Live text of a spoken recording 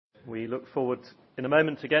We look forward in a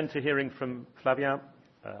moment again to hearing from Flavien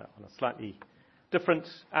on a slightly different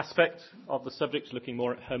aspect of the subject, looking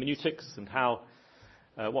more at hermeneutics and how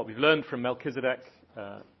what we've learned from Melchizedek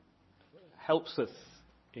helps us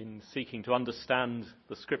in seeking to understand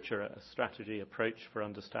the Scripture, a strategy approach for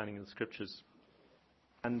understanding the Scriptures.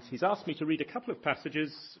 And he's asked me to read a couple of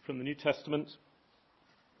passages from the New Testament.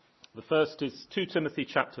 The first is 2 Timothy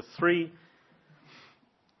chapter 3,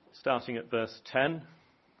 starting at verse 10.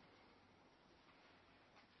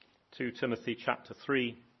 2 Timothy chapter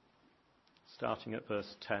 3, starting at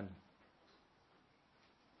verse 10.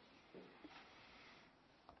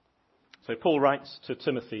 So Paul writes to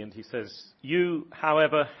Timothy and he says, "You,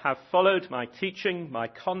 however, have followed my teaching, my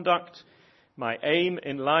conduct, my aim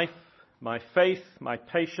in life, my faith, my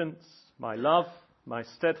patience, my love, my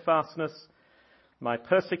steadfastness, my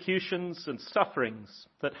persecutions and sufferings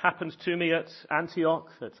that happened to me at Antioch,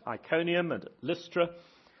 at Iconium and at Lystra,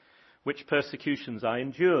 which persecutions I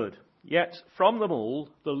endured. Yet from them all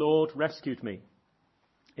the Lord rescued me.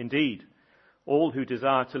 Indeed, all who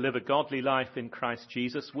desire to live a godly life in Christ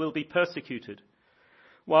Jesus will be persecuted,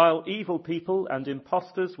 while evil people and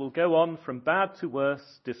impostors will go on from bad to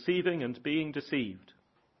worse, deceiving and being deceived.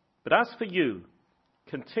 But as for you,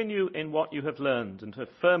 continue in what you have learned and have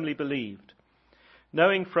firmly believed,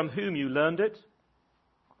 knowing from whom you learned it,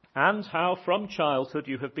 and how from childhood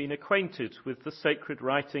you have been acquainted with the sacred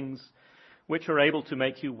writings, which are able to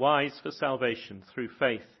make you wise for salvation through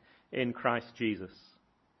faith in Christ Jesus.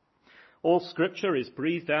 All Scripture is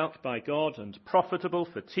breathed out by God and profitable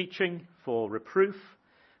for teaching, for reproof,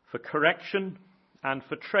 for correction, and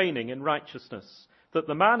for training in righteousness, that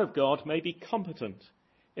the man of God may be competent,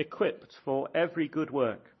 equipped for every good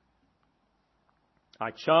work.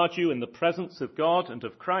 I charge you in the presence of God and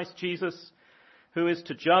of Christ Jesus, who is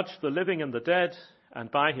to judge the living and the dead,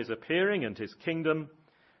 and by his appearing and his kingdom,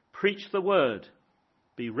 preach the word,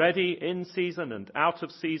 be ready in season and out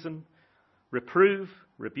of season, reprove,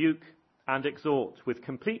 rebuke, and exhort with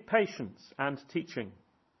complete patience and teaching.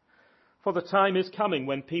 For the time is coming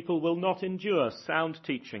when people will not endure sound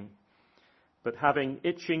teaching, but having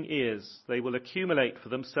itching ears, they will accumulate for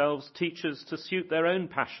themselves teachers to suit their own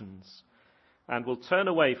passions, and will turn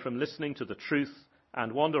away from listening to the truth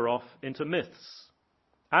and wander off into myths.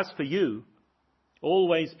 As for you,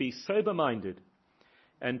 always be sober-minded,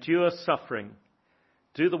 endure suffering,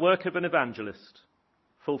 do the work of an evangelist,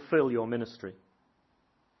 fulfill your ministry."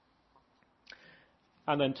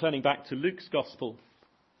 And then turning back to Luke's Gospel,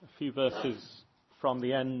 a few verses from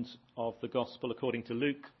the end of the Gospel according to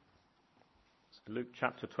Luke. So Luke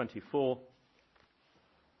chapter 24,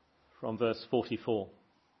 from verse 44.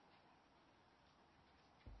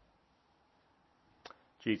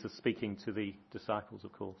 Jesus speaking to the disciples,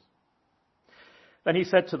 of course. Then he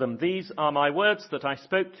said to them, "These are my words that I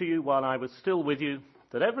spoke to you while I was still with you,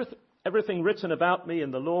 that everything written about me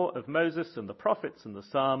in the law of Moses and the prophets and the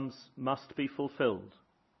Psalms must be fulfilled."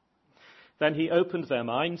 Then he opened their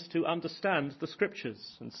minds to understand the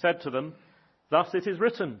Scriptures and said to them, "Thus it is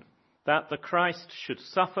written, that the Christ should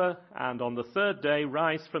suffer and on the third day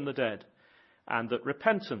rise from the dead, and that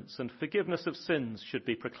repentance and forgiveness of sins should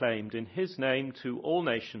be proclaimed in his name to all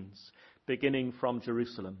nations, beginning from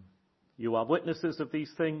Jerusalem. You are witnesses of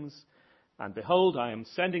these things, and behold, I am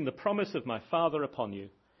sending the promise of my Father upon you.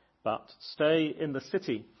 But stay in the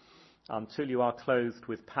city until you are clothed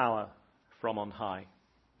with power from on high."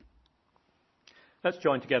 Let's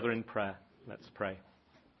join together in prayer. Let's pray.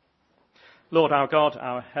 Lord our God,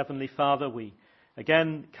 our Heavenly Father, we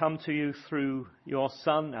again come to you through your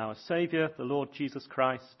Son, our Saviour, the Lord Jesus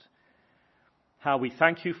Christ. How we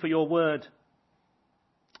thank you for your word.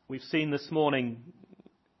 We've seen this morning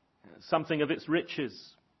something of its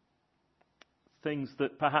riches, things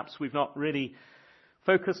that perhaps we've not really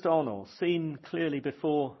focused on or seen clearly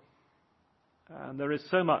before. And there is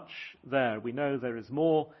so much there. We know there is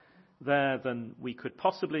more there than we could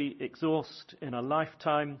possibly exhaust in a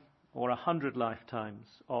lifetime or 100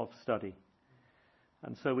 lifetimes of study.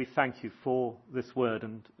 And so we thank you for this word,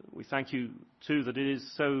 and we thank you too that it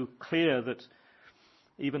is so clear that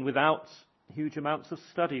even without huge amounts of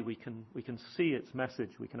study we can see its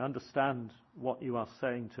message, we can understand what you are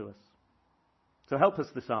saying to us. So help us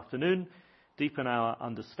this afternoon, deepen our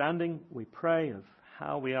understanding, we pray, of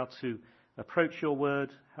how we are to approach your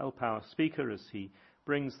word. Help our speaker as he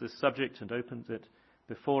brings this subject and opens it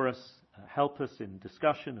before us. Help us in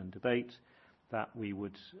discussion and debate, that we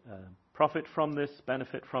would profit from this,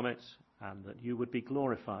 benefit from it, and that you would be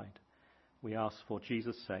glorified. We ask for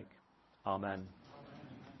Jesus' sake. Amen.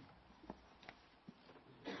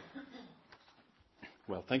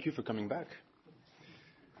 Well, thank you for coming back.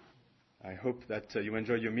 I hope that you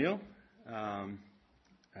enjoy your meal,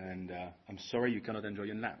 and I'm sorry you cannot enjoy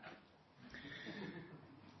your nap.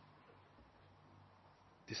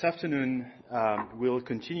 This afternoon, we'll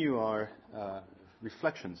continue our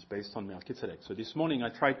reflections based on Melchizedek. So this morning I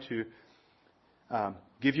tried to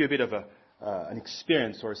give you a bit of an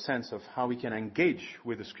experience or a sense of how we can engage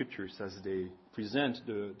with the scriptures as they present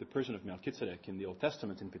the person of Melchizedek in the Old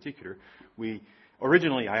Testament in particular.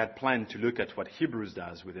 Originally, I had planned to look at what Hebrews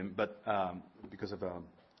does with him, but because of a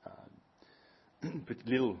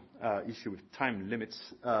little issue with time limits,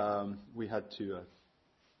 we had to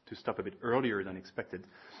stop a bit earlier than expected.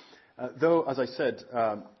 Though, as I said,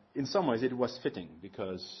 in some ways it was fitting,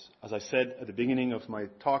 because, as I said at the beginning of my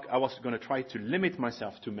talk, I was going to try to limit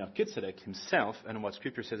myself to Melchizedek himself and what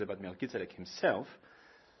Scripture says about Melchizedek himself.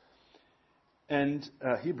 And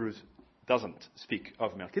Hebrews doesn't speak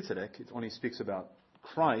of Melchizedek. It only speaks about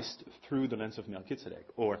Christ through the lens of Melchizedek,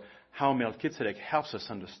 or how Melchizedek helps us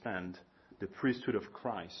understand the priesthood of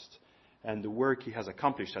Christ and the work he has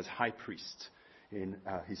accomplished as high priest in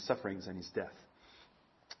his sufferings and his death.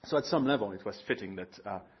 So at some level it was fitting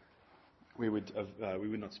that we would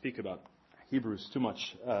not speak about Hebrews too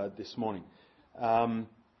much this morning.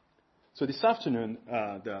 So this afternoon,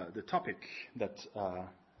 the topic that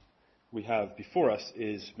we have before us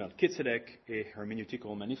is Melchizedek, a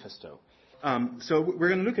Hermeneutical Manifesto. So we're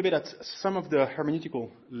going to look a bit at some of the hermeneutical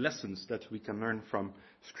lessons that we can learn from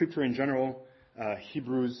Scripture in general,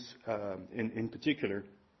 Hebrews in particular.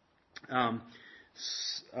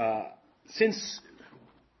 Since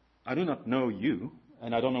I do not know you,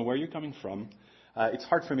 and I don't know where you're coming from, it's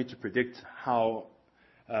hard for me to predict how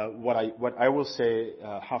what I will say,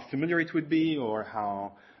 how familiar it would be, or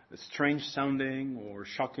how strange sounding, or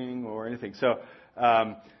shocking, or anything. So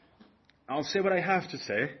I'll say what I have to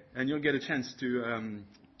say, and you'll get a chance to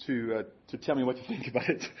tell me what you think about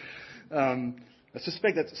it. I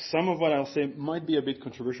suspect that some of what I'll say might be a bit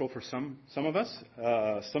controversial for some of us.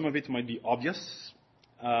 Some of it might be obvious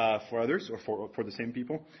for others, or for the same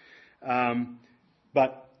people.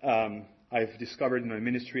 But I've discovered in my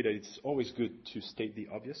ministry that it's always good to state the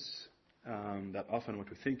obvious, that often what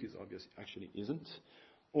we think is obvious actually isn't,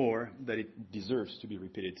 or that it deserves to be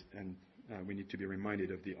repeated, and we need to be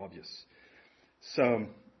reminded of the obvious. So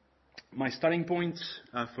my starting point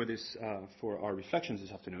for our reflections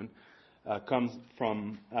this afternoon comes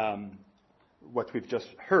from what we've just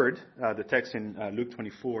heard, the text in Luke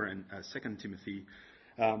 24 and 2 Timothy,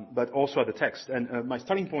 but also the text. And my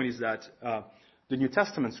starting point is that the New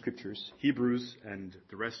Testament scriptures, Hebrews and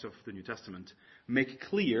the rest of the New Testament, make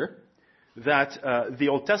clear that the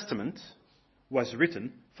Old Testament was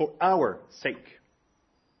written for our sake.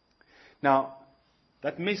 Now,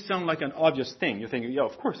 that may sound like an obvious thing. You're thinking, yeah,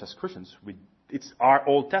 of course, as Christians, it's our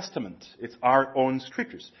Old Testament. It's our own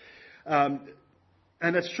scriptures. And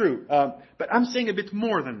that's true. But I'm saying a bit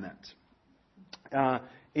more than that.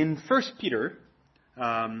 In 1 Peter,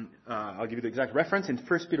 I'll give you the exact reference, in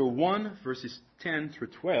 1 Peter 1, verses 10 through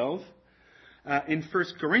 12, in 1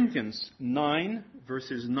 Corinthians 9,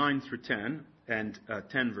 verses 9 through 10, and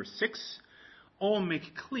 10, verse 6, all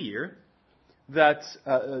make clear that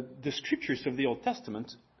the scriptures of the Old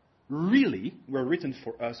Testament really were written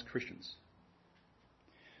for us Christians.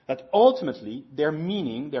 That ultimately their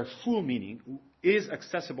meaning, their full meaning, is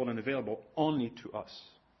accessible and available only to us.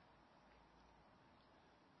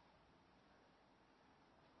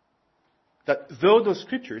 That though those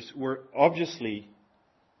scriptures were obviously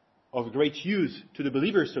of great use to the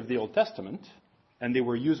believers of the Old Testament, and they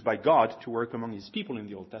were used by God to work among His people in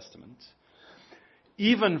the Old Testament,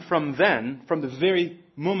 even from then, from the very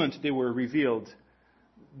moment they were revealed,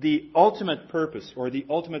 the ultimate purpose or the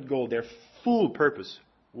ultimate goal, their full purpose,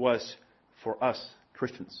 was for us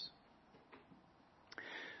Christians.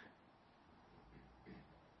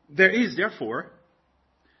 There is, therefore,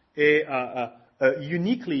 a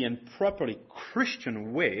uniquely and properly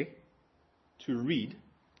Christian way to read,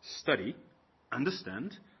 study,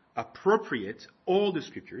 understand, appropriate all the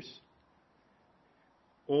scriptures,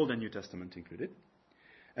 Old and New Testament included,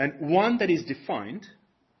 and one that is defined,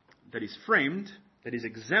 that is framed, that is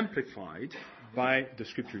exemplified by the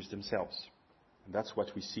scriptures themselves. And that's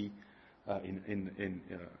what we see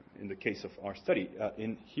in the case of our study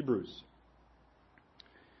in Hebrews.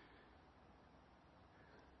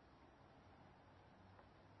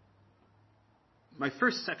 My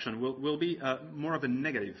first section will be more of a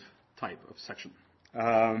negative type of section.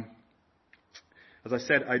 As I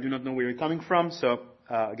said, I do not know where you're coming from, so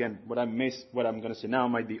again, what I'm going to say now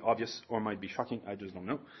might be obvious or might be shocking. I just don't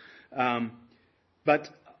know. But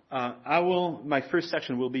my first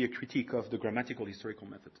section will be a critique of the grammatical historical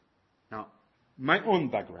method. Now, my own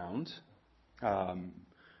background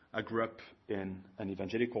I grew up in an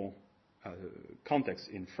evangelical context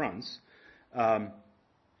in France.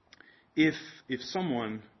 If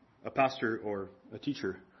someone, a pastor or a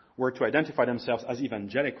teacher, were to identify themselves as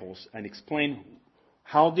evangelicals and explain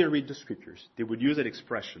how they read the scriptures, they would use that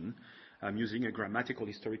expression using a grammatical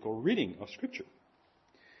historical reading of scripture.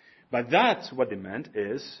 By that, what they meant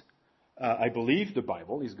is, I believe the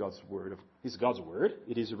Bible is God's word.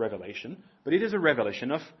 It is a revelation, but it is a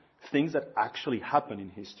revelation of things that actually happen in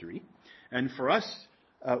history. And for us,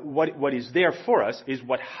 what is there for us is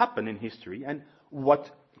what happened in history and what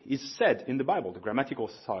is said in the Bible. The grammatical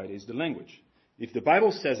side is the language. If the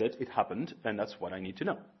Bible says it, it happened, and that's what I need to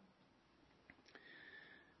know.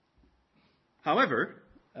 However,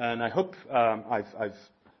 and I hope I've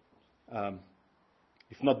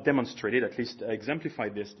if not demonstrated, at least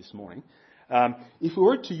exemplified this morning, if we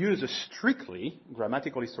were to use a strictly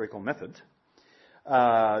grammatical historical method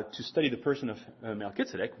to study the person of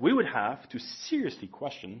Melchizedek, we would have to seriously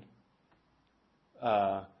question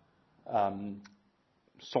Psalm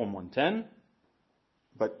 110,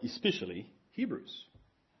 but especially Hebrews.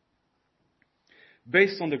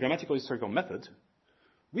 Based on the grammatical historical method,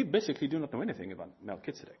 we basically do not know anything about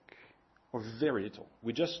Melchizedek, or very little.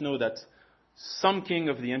 We just know that some king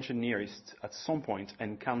of the ancient Near East at some point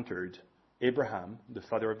encountered Abraham, the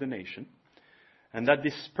father of the nation, and that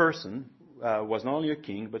this person was not only a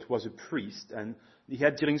king, but was a priest, and he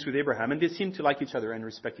had dealings with Abraham, and they seemed to like each other and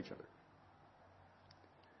respect each other.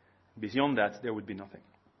 Beyond that, there would be nothing.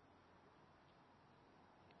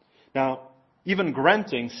 Now, even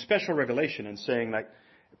granting special revelation and saying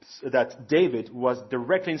that David was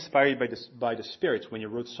directly inspired by the Spirit when he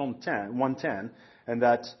wrote Psalm 110, and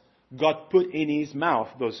that God put in his mouth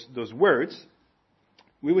those words,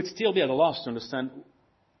 we would still be at a loss to understand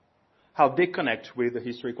how they connect with the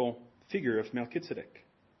historical figure of Melchizedek.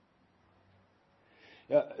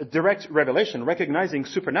 Direct revelation, recognizing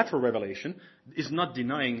supernatural revelation, is not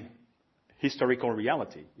denying historical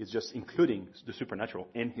reality. It's just including the supernatural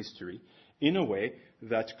in history in a way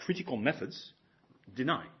that critical methods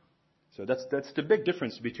deny. So that's the big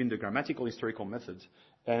difference between the grammatical historical method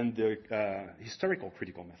and the historical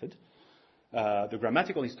critical method. The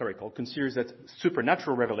grammatical historical considers that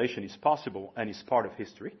supernatural revelation is possible and is part of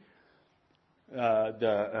history.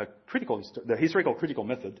 The historical critical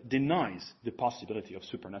method denies the possibility of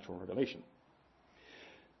supernatural revelation.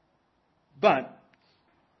 But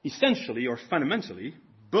essentially or fundamentally,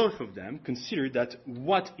 both of them consider that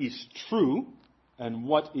what is true and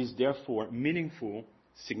what is therefore meaningful,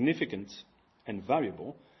 significant, and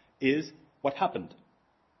valuable is what happened.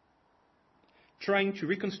 Trying to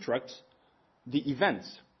reconstruct the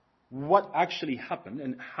events, what actually happened,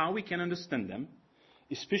 and how we can understand them,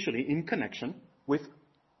 especially in connection with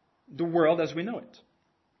the world as we know it,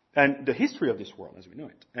 and the history of this world as we know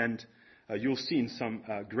it. And you'll see in some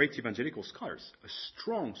great evangelical scholars a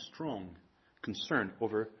strong concern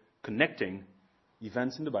over connecting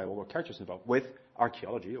events in the Bible or characters in the Bible with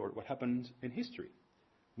archaeology or what happened in history.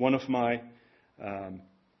 One of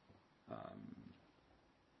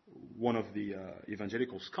the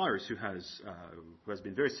evangelical scholars who has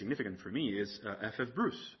been very significant for me is F.F.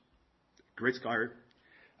 Bruce, great scholar,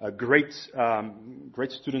 a great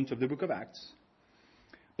student of the Book of Acts.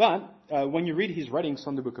 But when you read his writings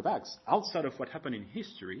on the Book of Acts, outside of what happened in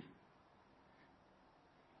history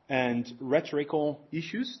and rhetorical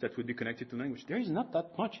issues that would be connected to language, there is not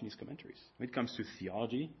that much in his commentaries. When it comes to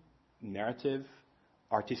theology, narrative,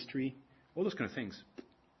 artistry, all those kind of things,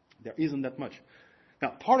 there isn't that much. Now,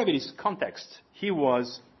 part of it is context. He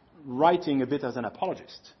was writing a bit as an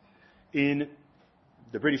apologist in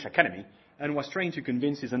the British Academy and was trying to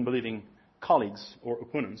convince his unbelieving colleagues or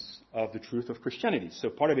opponents of the truth of Christianity. So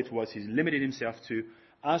part of it was he limited himself to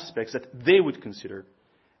aspects that they would consider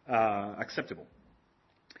acceptable.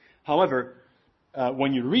 However,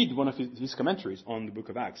 when you read one of his commentaries on the Book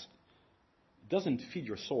of Acts, it doesn't feed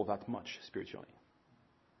your soul that much spiritually.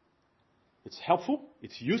 It's helpful,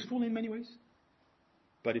 it's useful in many ways,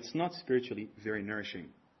 but it's not spiritually very nourishing.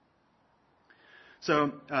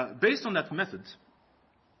 So, based on that method,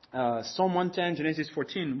 Psalm 110, Genesis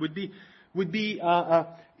 14 would be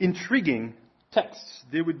intriguing texts.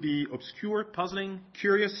 They would be obscure, puzzling,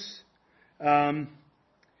 curious,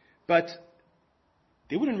 but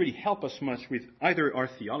they wouldn't really help us much with either our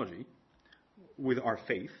theology, with our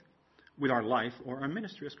faith, with our life, or our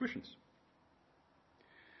ministry as Christians.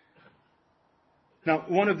 Now,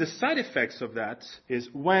 one of the side effects of that is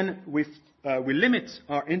when we limit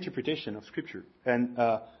our interpretation of Scripture and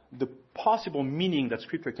the possible meaning that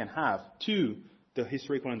Scripture can have to the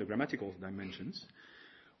historical and the grammatical dimensions,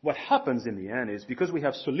 what happens in the end is, because we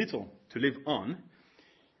have so little to live on,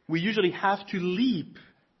 we usually have to leap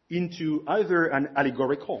into either an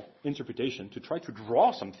allegorical interpretation to try to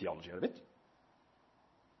draw some theology out of it,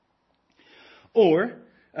 or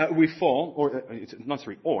we fall,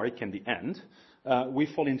 or it can be and, we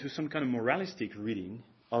fall into some kind of moralistic reading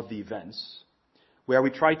of the events, where we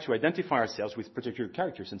try to identify ourselves with particular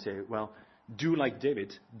characters and say, well, do like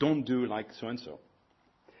David, don't do like so-and-so.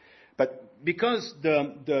 But because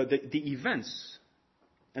the events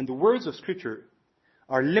and the words of Scripture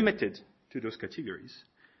are limited to those categories,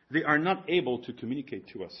 they are not able to communicate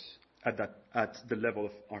to us at the level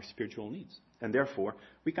of our spiritual needs. And therefore,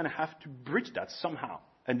 we kind of have to bridge that somehow.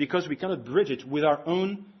 And because we cannot bridge it with our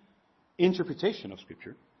own interpretation of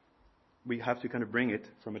Scripture, we have to kind of bring it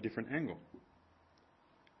from a different angle.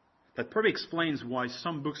 That probably explains why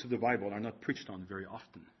some books of the Bible are not preached on very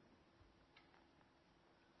often.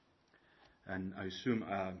 And I assume,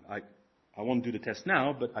 I won't do the test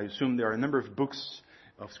now, but I assume there are a number of books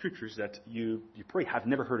of Scriptures that you probably have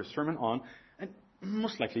never heard a sermon on, and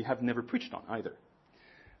most likely have never preached on either.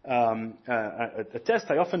 A test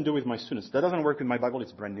I often do with my students. That doesn't work with my Bible,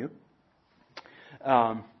 it's brand new.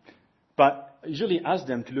 But I usually ask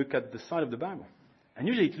them to look at the side of the Bible. And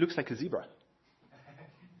usually it looks like a zebra.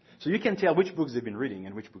 So you can tell which books they've been reading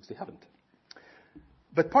and which books they haven't.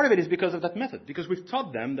 But part of it is because of that method. Because we've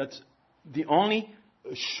taught them that the only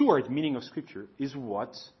assured meaning of Scripture is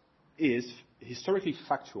what is historically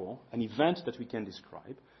factual, an event that we can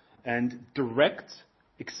describe, and direct,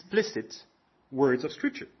 explicit words of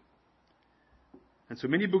Scripture. And so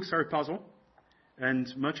many books are a puzzle, and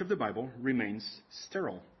much of the Bible remains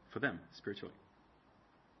sterile for them, spiritually.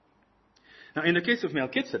 Now, in the case of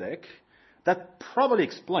Melchizedek, that probably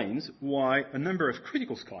explains why a number of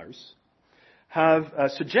critical scholars have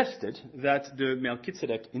suggested that the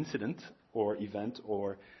Melchizedek incident, or event,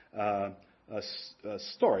 or a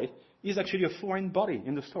story, is actually a foreign body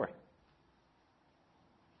in the story.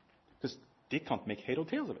 Because they can't make head or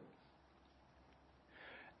tails of it.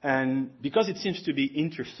 And because it seems to be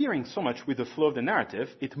interfering so much with the flow of the narrative,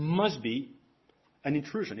 it must be an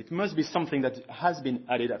intrusion. It must be something that has been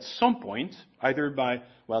added at some point, either by,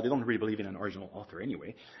 well, they don't really believe in an original author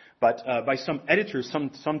anyway, but by some editor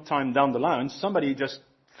sometime down the line, somebody just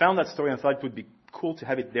found that story and thought it would be cool to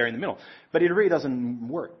have it there in the middle. But it really doesn't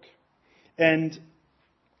work. And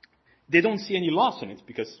they don't see any loss in it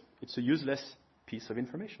because it's a useless piece of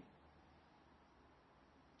information.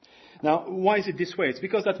 Now, why is it this way? It's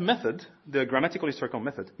because that method, the grammatical historical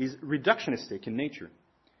method, is reductionistic in nature.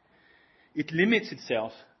 It limits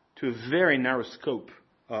itself to a very narrow scope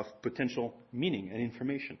of potential meaning and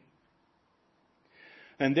information.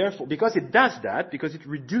 And therefore, because it does that, because it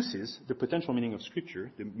reduces the potential meaning of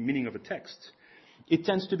Scripture, the meaning of a text, it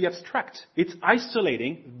tends to be abstract. It's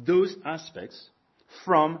isolating those aspects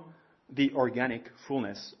from the organic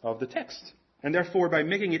fullness of the text. And therefore, by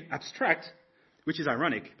making it abstract, which is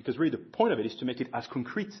ironic, because really the point of it is to make it as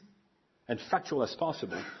concrete and factual as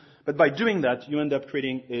possible. But by doing that, you end up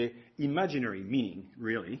creating an imaginary meaning,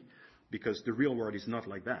 really, because the real world is not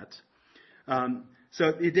like that.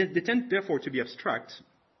 So they tend, therefore, to be abstract,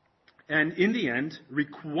 and in the end,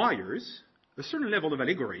 requires a certain level of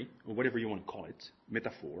allegory, or whatever you want to call it,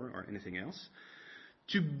 metaphor or anything else,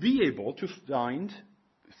 to be able to find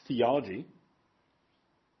theology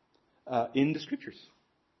in the Scriptures.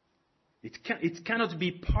 It cannot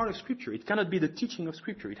be part of Scripture. It cannot be the teaching of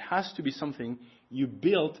Scripture. It has to be something you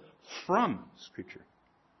build from Scripture.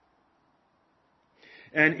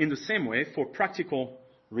 And in the same way, for practical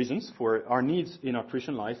reasons, for our needs in our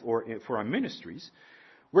Christian life or for our ministries,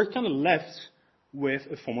 we're kind of left with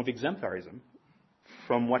a form of exemplarism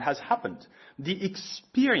from what has happened. The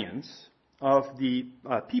experience of the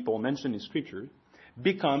people mentioned in Scripture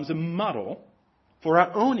becomes a model for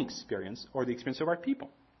our own experience or the experience of our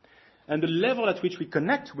people. And the level at which we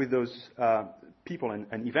connect with those people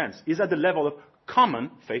and events is at the level of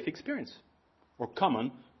common faith experience. Or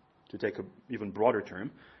common, to take an even broader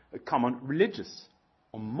term, a common religious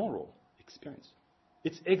or moral experience.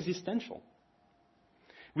 It's existential.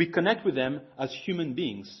 We connect with them as human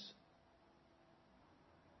beings.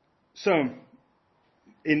 So,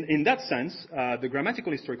 in that sense, the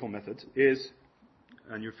grammatical historical method is,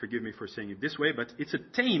 and you forgive me for saying it this way, but it's a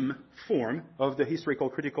tame form of the historical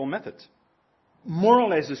critical method. More or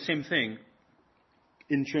less the same thing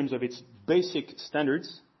in terms of its basic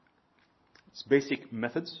standards, its basic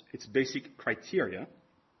methods, its basic criteria,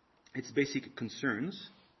 its basic concerns,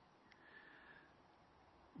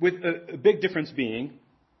 with a big difference being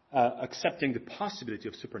accepting the possibility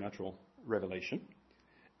of supernatural revelation,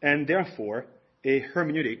 and therefore a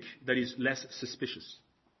hermeneutic that is less suspicious.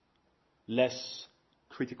 less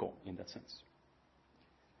critical in that sense.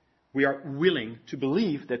 We are willing to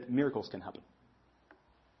believe that miracles can happen,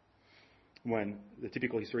 when the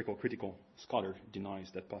typical historical critical scholar denies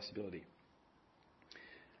that possibility.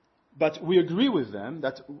 But we agree with them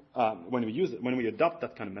that when we adopt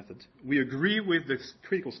that kind of method, we agree with the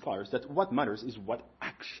critical scholars that what matters is what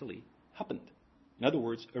actually happened. In other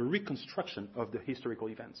words, a reconstruction of the historical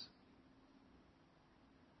events.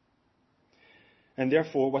 And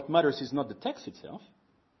therefore, what matters is not the text itself,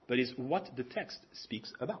 but is what the text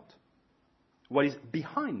speaks about. What is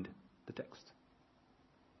behind the text.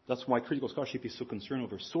 That's why critical scholarship is so concerned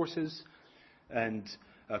over sources and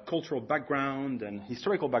cultural background and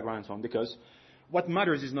historical background and so on, because what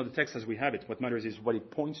matters is not the text as we have it. What matters is what it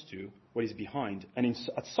points to, what is behind, and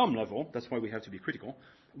at some level, that's why we have to be critical,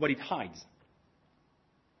 what it hides.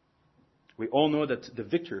 We all know that the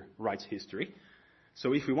victor writes history.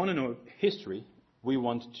 So if we want to know history, we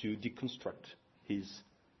want to deconstruct his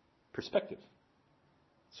perspective.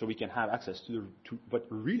 So we can have access to what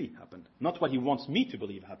really happened. Not what he wants me to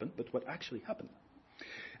believe happened, but what actually happened.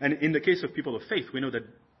 And in the case of people of faith, we know that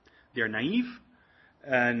they are naive.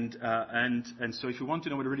 And so if we want to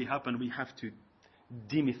know what really happened, we have to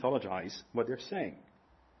demythologize what they're saying.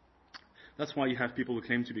 That's why you have people who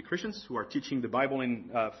claim to be Christians, who are teaching the Bible in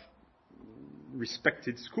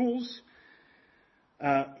respected schools,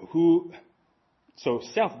 who so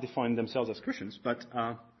self-define themselves as Christians, but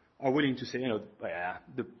are willing to say,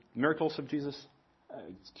 the miracles of Jesus,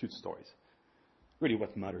 it's cute stories. Really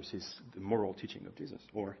what matters is the moral teaching of Jesus,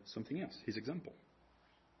 or something else, his example.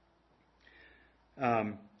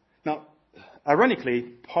 Now, ironically,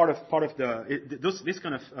 part of this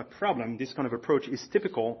kind of problem, this kind of approach is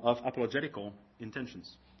typical of apologetical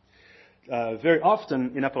intentions. Very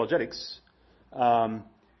often in apologetics,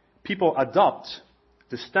 people adopt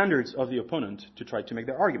the standards of the opponent to try to make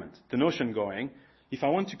their argument. The notion going, if I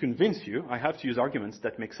want to convince you, I have to use arguments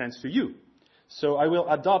that make sense to you. So I will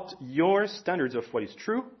adopt your standards of what is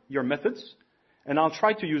true, your methods, and I'll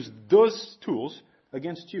try to use those tools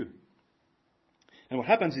against you. And what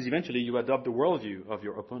happens is eventually you adopt the worldview of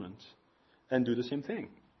your opponent and do the same thing.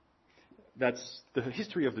 That's the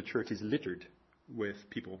history of the church is littered with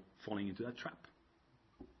people falling into that trap.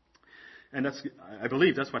 And I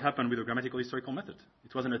believe that's what happened with the grammatical historical method.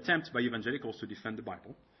 It was an attempt by evangelicals to defend the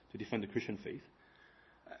Bible, to defend the Christian faith,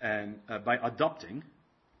 and by adopting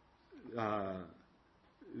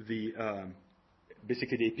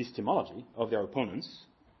basically the epistemology of their opponents,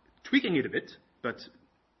 tweaking it a bit, but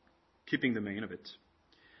keeping the main of it.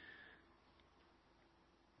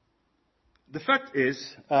 The fact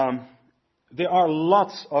is, there are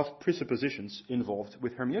lots of presuppositions involved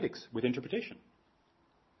with hermeneutics, with interpretation.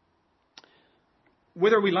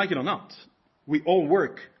 Whether we like it or not, we all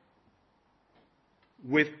work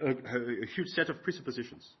with a huge set of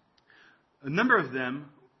presuppositions. A number of them,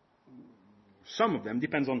 some of them,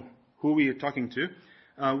 depends on who we are talking to,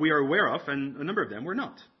 we are aware of, and a number of them we're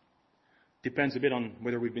not. Depends a bit on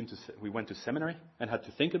whether we went to seminary and had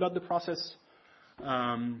to think about the process,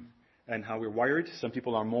 and how we're wired. Some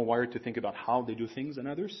people are more wired to think about how they do things than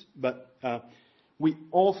others. But we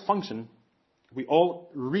all function, we all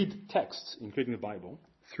read texts, including the Bible,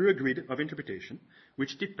 through a grid of interpretation,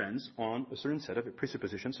 which depends on a certain set of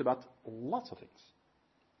presuppositions about lots of things.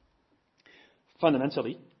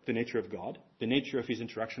 Fundamentally, the nature of God, the nature of his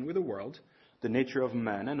interaction with the world, the nature of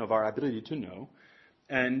man and of our ability to know,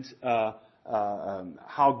 and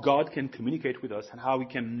how God can communicate with us and how we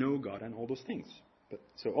can know God and all those things.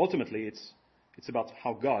 So ultimately, it's about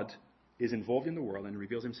how God is involved in the world and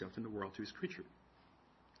reveals himself in the world to his creature.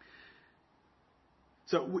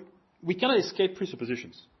 So we cannot escape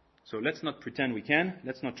presuppositions. So let's not pretend we can.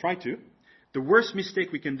 Let's not try to. The worst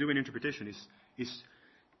mistake we can do in interpretation is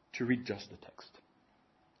to read just the text.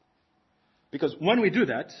 Because when we do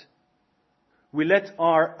that, we let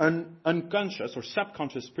our unconscious or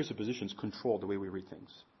subconscious presuppositions control the way we read things.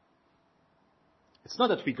 It's not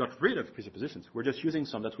that we got rid of presuppositions. We're just using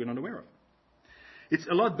some that we're not aware of. It's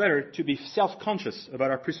a lot better to be self-conscious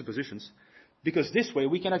about our presuppositions, because this way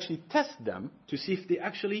we can actually test them to see if they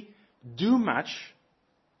actually do match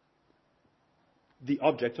the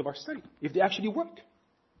object of our study. If they actually work.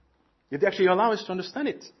 If they actually allow us to understand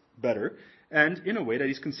it better and in a way that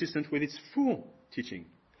is consistent with its full teaching.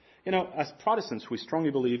 As Protestants, we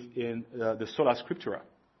strongly believe in the sola scriptura.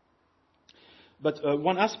 But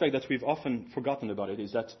one aspect that we've often forgotten about it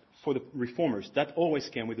is that for the Reformers, that always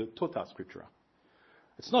came with the tota scriptura.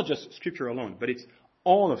 It's not just Scripture alone, but it's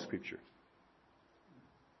all of Scripture.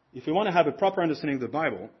 If we want to have a proper understanding of the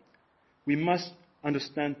Bible, we must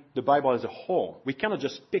understand the Bible as a whole. We cannot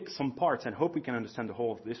just pick some parts and hope we can understand the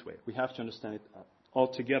whole this way. We have to understand it all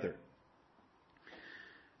together.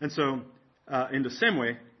 And so, in the same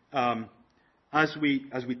way, as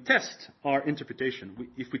we test our interpretation,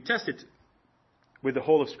 if we test it with the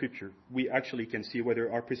whole of Scripture, we actually can see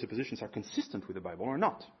whether our presuppositions are consistent with the Bible or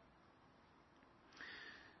not.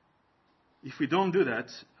 If we don't do that,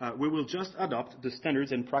 we will just adopt the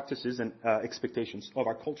standards and practices and expectations of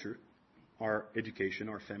our culture, our education,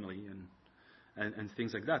 our family, and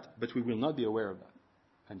things like that. But we will not be aware of that.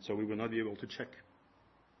 And so we will not be able to check.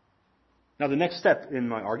 Now, the next step in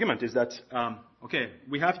my argument is that,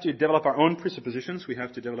 we have to develop our own presuppositions. We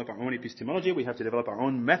have to develop our own epistemology. We have to develop our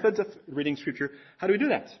own methods of reading Scripture. How do we do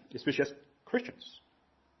that, especially as Christians?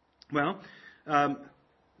 Well,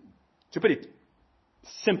 to put it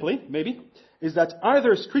simply, maybe, is that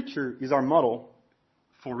either Scripture is our model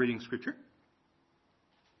for reading Scripture,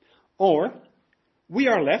 or we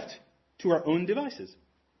are left to our own devices.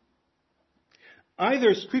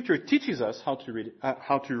 Either Scripture teaches us how to read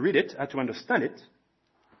it, how to understand it,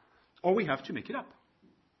 or we have to make it up.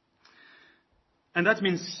 And that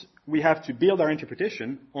means we have to build our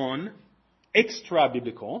interpretation on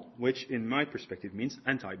extra-biblical, which in my perspective means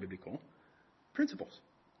anti-biblical, principles.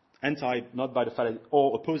 Anti, not by the fact that it's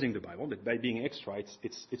all opposing the Bible, but by being extra,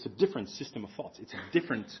 it's a different system of thought. It's a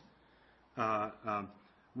different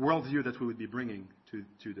worldview that we would be bringing to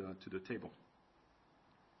the table.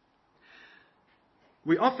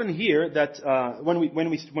 We often hear that when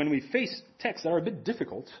we face texts that are a bit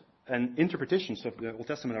difficult, and interpretations of the Old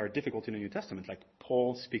Testament are difficult in the New Testament, like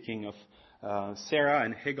Paul speaking of Sarah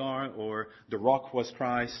and Hagar, or the rock was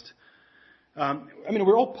Christ.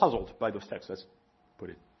 We're all puzzled by those texts.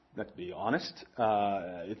 Let's be honest.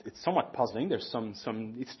 It's somewhat puzzling.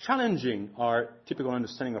 It's challenging our typical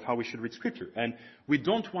understanding of how we should read Scripture, and we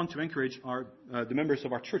don't want to encourage the members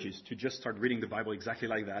of our churches to just start reading the Bible exactly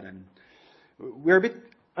like that, and we're a bit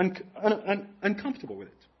uncomfortable with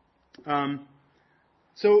it.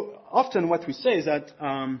 So often what we say is that,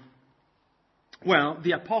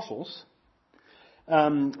 the apostles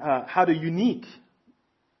had a unique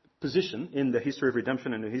position in the history of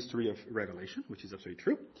redemption and the history of Revelation, which is absolutely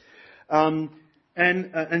true.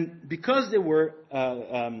 And because they were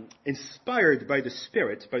inspired by the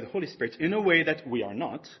Spirit, by the Holy Spirit, in a way that we are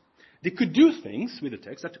not, they could do things with the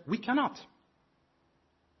text that we cannot.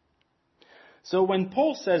 So when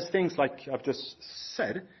Paul says things like I've just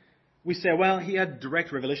said, we say, well, he had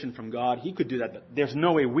direct revelation from God. He could do that, but there's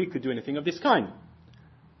no way we could do anything of this kind.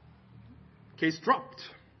 Case dropped.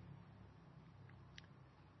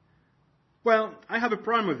 Well, I have a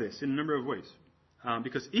problem with this in a number of ways.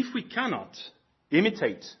 Because if we cannot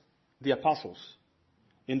imitate the apostles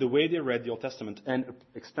in the way they read the Old Testament and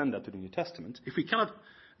extend that to the New Testament, if we cannot,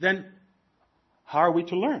 then how are we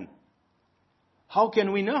to learn? How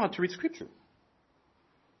can we know how to read Scripture?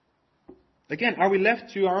 Again, are we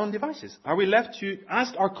left to our own devices? Are we left to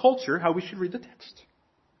ask our culture how we should read the text?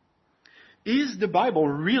 Is the Bible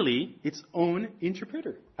really its own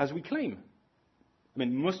interpreter, as we claim?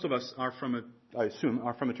 Most of us are from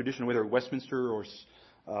a tradition, whether Westminster or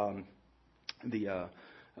the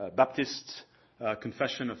Baptist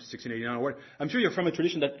Confession of 1689 or what. I'm sure you're from a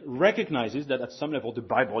tradition that recognizes that at some level the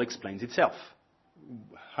Bible explains itself,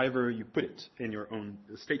 however you put it in your own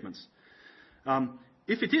statements.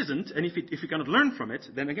 If it isn't, and if we cannot learn from it,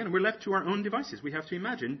 then again we're left to our own devices. We have to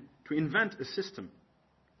invent a system,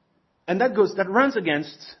 and that runs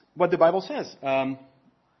against what the Bible says.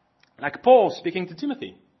 Like Paul speaking to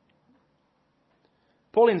Timothy.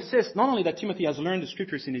 Paul insists not only that Timothy has learned the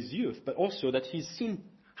Scriptures in his youth, but also that he's seen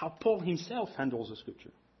how Paul himself handles the Scripture,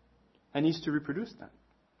 and needs to reproduce that.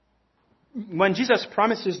 When Jesus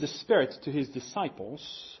promises the Spirit to his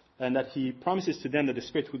disciples, and that he promises to them that the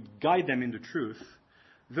Spirit would guide them in the truth,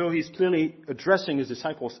 though he's clearly addressing his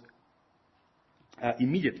disciples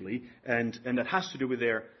immediately, and that has to do with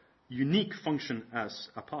their unique function as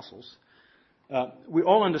apostles, we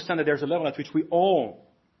all understand that there's a level at which we all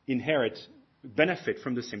benefit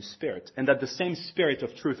from the same Spirit, and that the same Spirit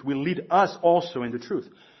of truth will lead us also in the truth.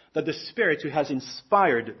 That the Spirit who has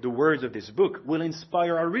inspired the words of this book will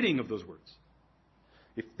inspire our reading of those words.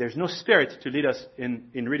 If there's no Spirit to lead us in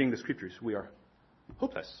reading the Scriptures, we are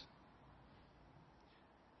hopeless.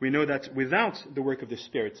 We know that without the work of the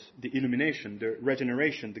Spirit, the illumination, the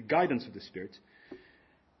regeneration, the guidance of the Spirit,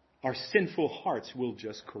 our sinful hearts will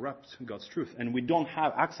just corrupt God's truth, and we don't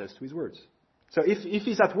have access to His words. So if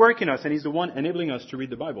He's at work in us and He's the one enabling us to read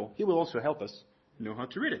the Bible, He will also help us know how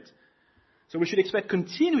to read it. So we should expect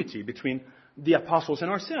continuity between the apostles and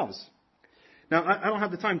ourselves. Now, I don't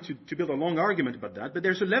have the time to build a long argument about that, but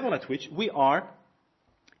there's a level at which we are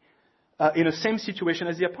in the same situation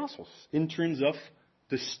as the apostles in terms of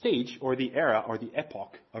the stage or the era or the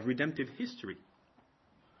epoch of redemptive history.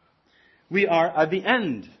 We are at the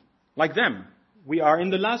end, like them. We are in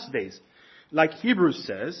the last days. Like Hebrews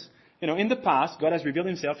says, in the past, God has revealed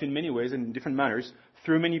himself in many ways and in different manners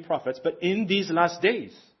through many prophets, but in these last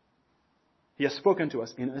days, he has spoken to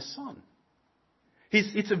us in a Son.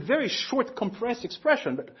 It's a very short, compressed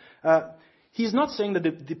expression, but he's not saying that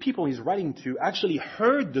the people he's writing to actually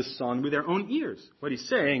heard the Son with their own ears. What he's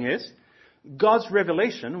saying is, God's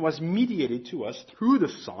revelation was mediated to us through the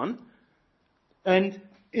Son, and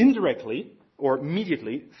indirectly, or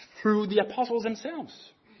mediately, through the apostles themselves.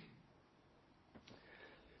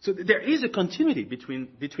 So there is a continuity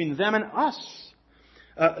between them and us.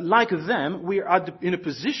 Like them, we are in a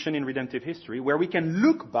position in redemptive history where we can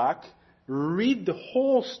look back, read the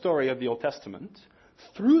whole story of the Old Testament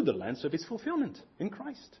through the lens of its fulfillment in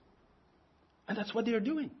Christ. And that's what they are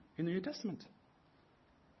doing in the New Testament.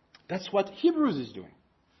 That's what Hebrews is doing.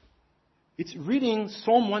 It's reading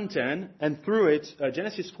Psalm 110 and through it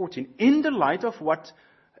Genesis 14 in the light of what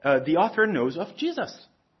the author knows of Jesus.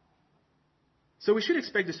 So we should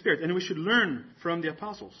expect the Spirit, and we should learn from the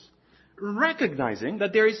apostles, recognizing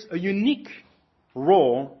that there is a unique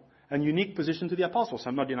role and unique position to the apostles.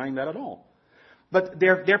 I'm not denying that at all. But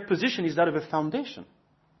their position is that of a foundation.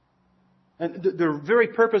 And the very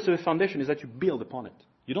purpose of a foundation is that you build upon it.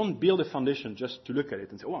 You don't build a foundation just to look at it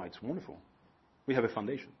and say, wow, it's wonderful. We have a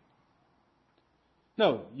foundation.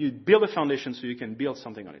 No, you build a foundation so you can build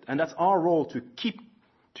something on it. And that's our role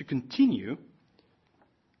to continue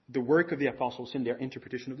the work of the apostles in their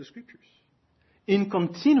interpretation of the Scriptures. In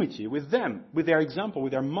continuity with them, with their example,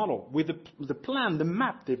 with their model, with the plan, the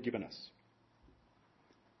map they've given us.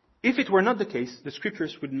 If it were not the case, the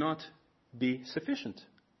Scriptures would not be sufficient.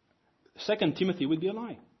 2 Timothy would be a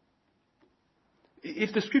lie.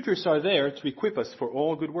 If the Scriptures are there to equip us for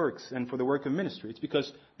all good works and for the work of ministry, it's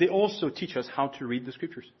because they also teach us how to read the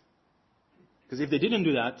Scriptures. Because if they didn't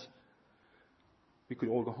do that, we could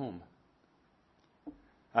all go home.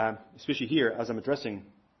 Especially here, as I'm addressing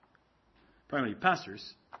primarily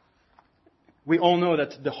pastors, we all know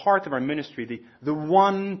that the heart of our ministry, the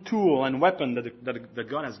one tool and weapon that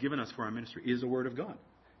God has given us for our ministry is the Word of God.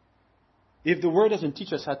 If the Word doesn't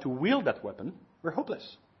teach us how to wield that weapon, we're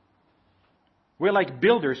hopeless. We're like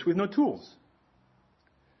builders with no tools.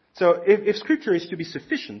 So if Scripture is to be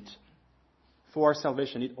sufficient for our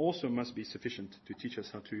salvation, it also must be sufficient to teach us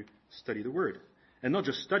how to study the Word. And not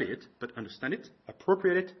just study it, but understand it,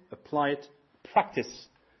 appropriate it, apply it, practice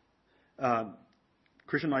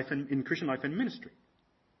Christian life and ministry.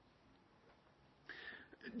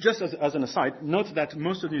 Just as an aside, note that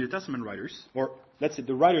most of the New Testament writers, or let's say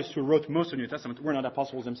the writers who wrote most of the New Testament, were not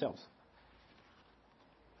apostles themselves.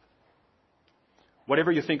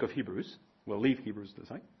 Whatever you think of Hebrews, we'll leave Hebrews to the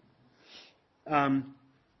side.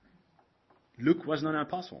 Luke was not an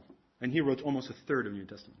apostle, and he wrote almost a third of the New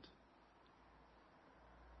Testament.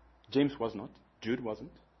 James was not. Jude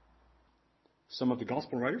wasn't. Some of the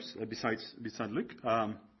gospel writers, besides Luke,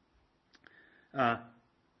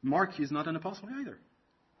 Mark is not an apostle either.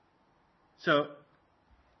 So,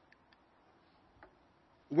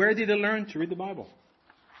 where did they learn to read the Bible?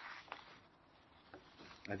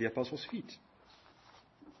 At the apostles' feet.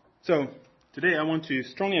 So, today I want to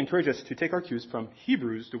strongly encourage us to take our cues from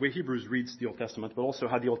Hebrews, the way Hebrews reads the Old Testament, but also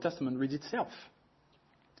how the Old Testament reads itself.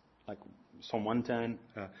 Like Psalm 110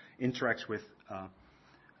 interacts with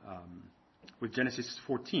Genesis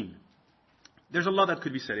 14. There's a lot that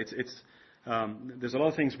could be said. There's a lot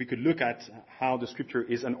of things we could look at, how the Scripture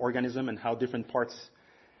is an organism and how different parts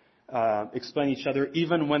explain each other,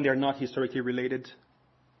 even when they're not historically related.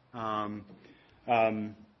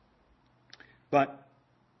 But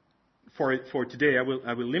for today, I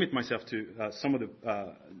will limit myself to some of the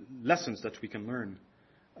lessons that we can learn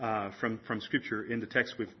from Scripture in the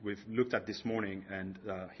text we've looked at this morning and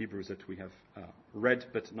Hebrews that we have read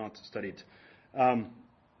but not studied.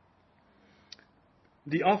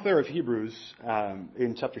 The author of Hebrews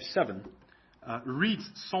in chapter 7 reads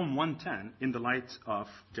Psalm 110 in the light of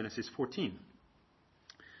Genesis 14.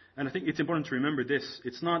 And I think it's important to remember this.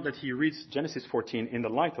 It's not that he reads Genesis 14 in the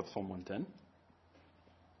light of Psalm 110,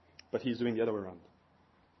 but he's doing the other way around.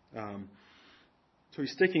 So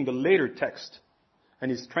he's taking the later text and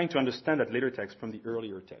he's trying to understand that later text from the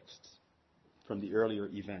earlier texts, from the earlier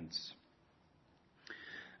events.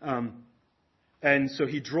 And so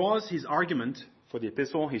he draws his argument for the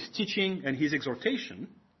epistle, his teaching, and his exhortation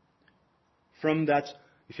from that,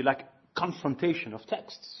 if you like, confrontation of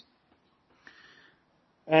texts.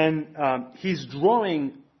 And he's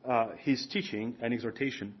drawing his teaching and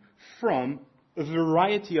exhortation from a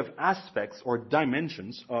variety of aspects or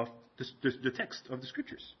dimensions of the text of the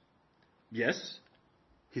Scriptures. Yes,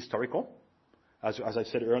 historical. As I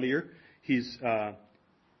said earlier, the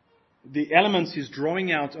elements he's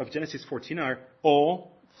drawing out of Genesis 14 are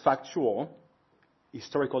all factual,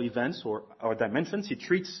 historical events or dimensions. He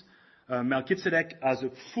treats Melchizedek as a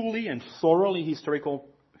fully and thoroughly historical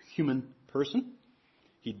human person.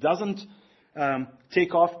 He doesn't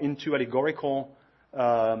take off into allegorical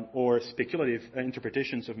or speculative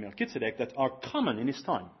interpretations of Melchizedek that are common in his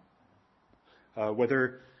time,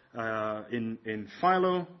 whether in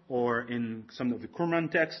Philo or in some of the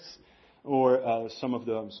Qumran texts, or some of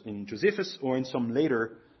those in Josephus, or in some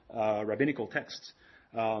later rabbinical texts.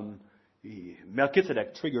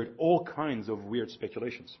 Melchizedek triggered all kinds of weird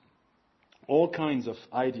speculations, all kinds of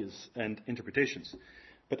ideas and interpretations.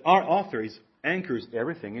 But our author anchors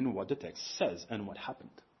everything in what the text says and what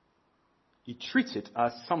happened. He treats it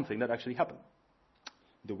as something that actually happened,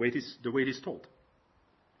 the way it is told.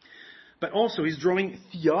 But also he's drawing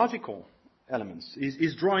theological elements.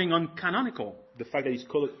 He's drawing on canonical, the fact that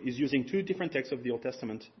he's using two different texts of the Old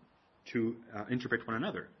Testament to interpret one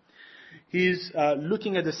another. He's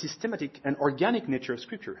looking at the systematic and organic nature of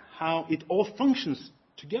Scripture, how it all functions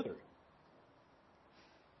together.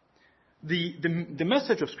 The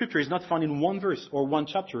message of Scripture is not found in one verse or one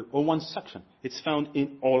chapter or one section. It's found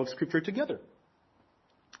in all of Scripture together.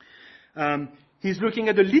 He's looking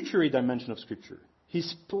at the literary dimension of Scripture.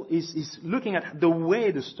 He's looking at the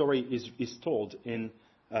way the story is told in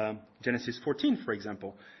Genesis 14, for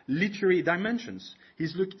example. Literary dimensions.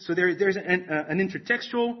 So there's an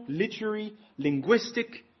intertextual, literary,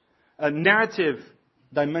 linguistic, narrative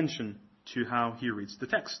dimension to how he reads the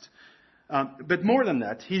text. But more than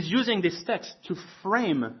that, he's using this text to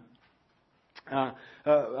frame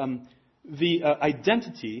the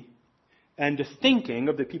identity and the thinking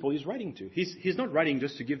of the people he's writing to. He's not writing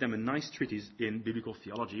just to give them a nice treatise in biblical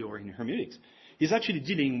theology or in hermeneutics. He's actually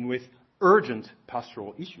dealing with urgent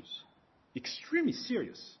pastoral issues, extremely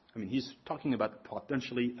serious. I mean, he's talking about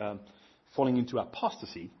potentially falling into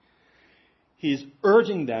apostasy. He's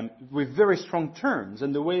urging them with very strong terms,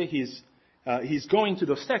 and the way he's going to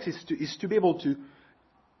those texts is to be able to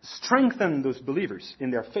strengthen those believers in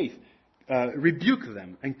their faith, rebuke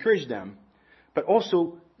them, encourage them, but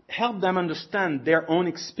also help them understand their own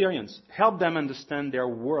experience, help them understand their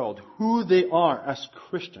world, who they are as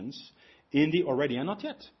Christians in the already and not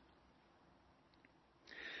yet,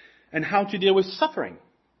 and how to deal with suffering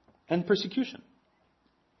and persecution,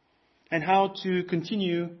 and how to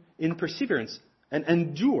continue in perseverance and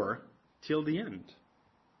endure till the end,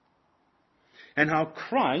 and how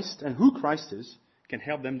Christ and who Christ is can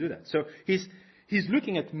help them do that. So he's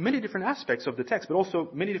looking at many different aspects of the text, but also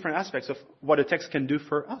many different aspects of what a text can do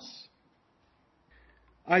for us.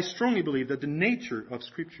 I strongly believe that the nature of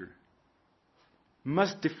Scripture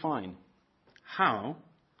must define how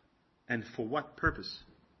and for what purpose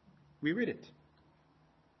we read it.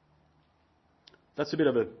 That's a bit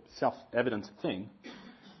of a self-evident thing.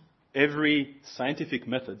 Every scientific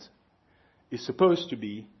method is supposed to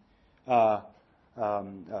be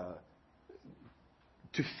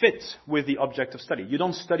to fit with the object of study. You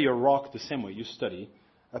don't study a rock the same way you study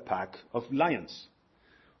a pack of lions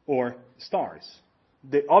or stars.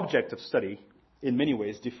 The object of study, in many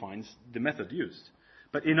ways, defines the method used.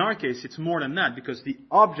 But in our case, it's more than that, because the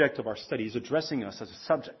object of our study is addressing us as a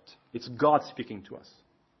subject. It's God speaking to us.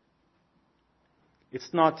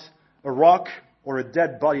 It's not a rock or a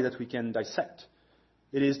dead body that we can dissect.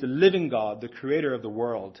 It is the living God, the creator of the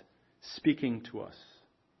world, speaking to us.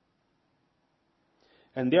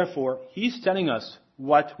 And therefore, he's telling us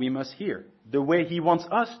what we must hear, the way he wants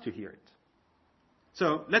us to hear it.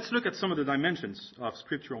 So let's look at some of the dimensions of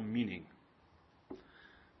scriptural meaning.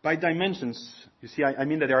 By dimensions, you see, I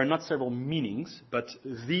mean that there are not several meanings, but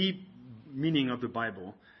the meaning of the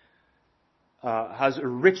Bible has a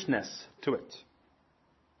richness to it.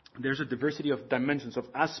 There's a diversity of dimensions, of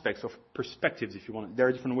aspects, of perspectives, if you want. There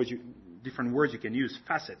are different words you can use,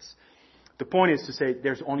 facets. The point is to say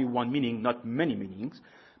there's only one meaning, not many meanings,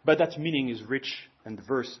 but that meaning is rich and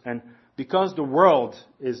diverse. And because the world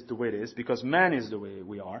is the way it is, because man is the way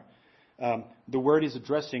we are, the word is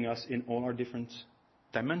addressing us in all our different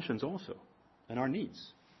dimensions also, and our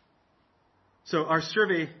needs. So our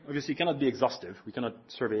survey obviously cannot be exhaustive. We cannot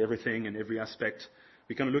survey everything and every aspect.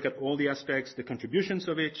 We can look at all the aspects, the contributions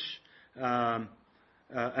of each, and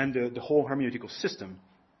the whole hermeneutical system.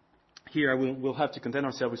 Here we'll have to content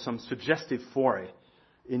ourselves with some suggestive foray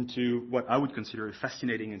into what I would consider a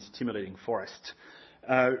fascinating and stimulating forest.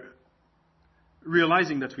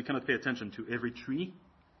 Realizing that we cannot pay attention to every tree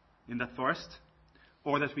in that forest,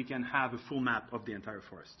 or that we can have a full map of the entire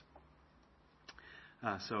forest.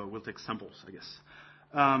 So we'll take samples, I guess.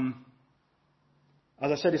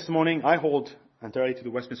 As I said this morning, I hold entirely to the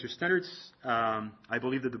Westminster Standards. I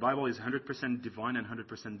believe that the Bible is 100% divine and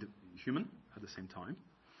 100% human at the same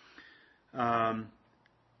time,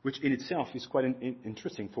 which in itself is quite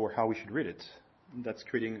interesting for how we should read it. That's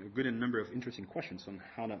creating a good number of interesting questions on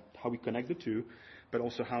how we connect the two, but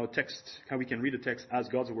also how we can read the text as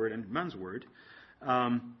God's word and man's word.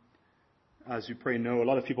 As you probably know, a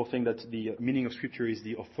lot of people think that the meaning of Scripture is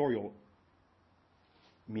the authorial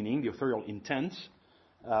meaning, the authorial intent.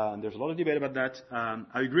 There's a lot of debate about that.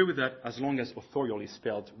 I agree with that as long as authorial is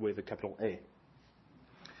spelled with a capital A.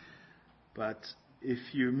 But if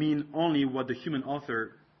you mean only what the human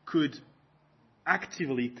author could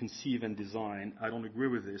actively conceive and design, I don't agree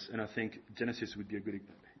with this, and I think Genesis would be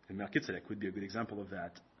and Melchizedek would be a good example of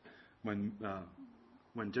that. When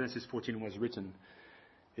Genesis 14 was written,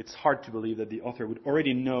 it's hard to believe that the author would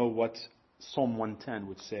already know what Psalm 110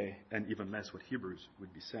 would say, and even less what Hebrews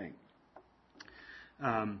would be saying.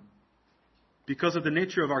 Because of the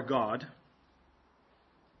nature of our God,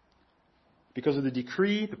 because of the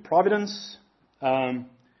decree, the providence,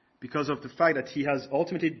 because of the fact that He has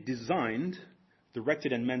ultimately designed,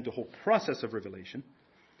 directed, and meant the whole process of revelation,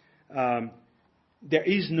 there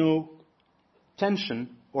is no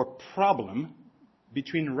tension or problem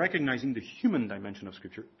between recognizing the human dimension of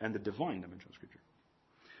Scripture and the divine dimension of Scripture.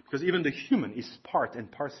 Because even the human is part and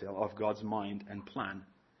parcel of God's mind and plan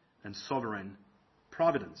and sovereign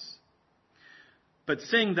providence. But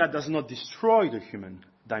saying that does not destroy the human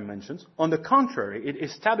dimensions. On the contrary, it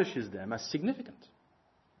establishes them as significant.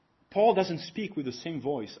 Paul doesn't speak with the same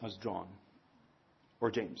voice as John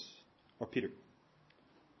or James or Peter.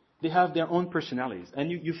 They have their own personalities.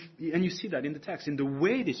 And you see that in the text, in the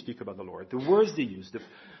way they speak about the Lord, the words they use,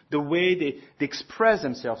 the way they express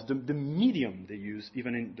themselves, the medium they use,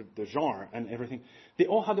 even in the genre and everything. They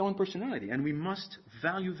all have their own personality. And we must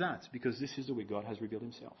value that because this is the way God has revealed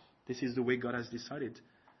Himself. This is the way God has decided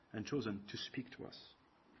and chosen to speak to us.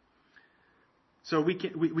 So we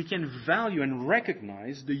can value and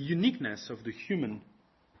recognize the uniqueness of the human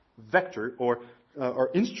vector or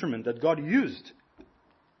instrument that God used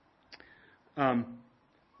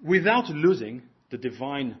without losing the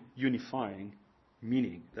divine unifying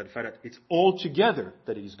meaning, that the fact that it's all together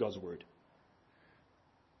that it is God's word.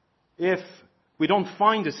 If we don't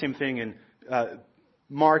find the same thing in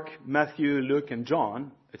Mark, Matthew, Luke, and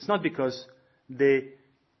John, it's not because they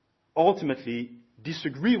ultimately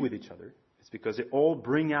disagree with each other. It's because they all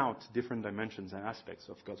bring out different dimensions and aspects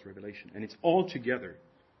of God's revelation. And it's all together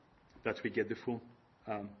that we get the full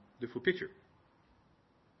picture.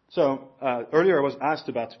 So earlier I was asked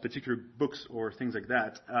about particular books or things like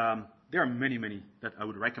that. There are many, many that I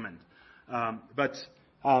would recommend. But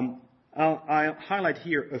I'll highlight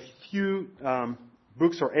here a few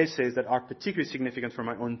books or essays that are particularly significant for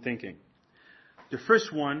my own thinking. The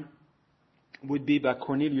first one would be by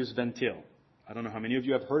Cornelius Van Til. I don't know how many of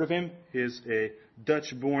you have heard of him. He's a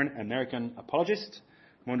Dutch-born American apologist,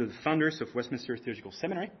 one of the founders of Westminster Theological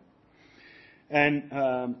Seminary.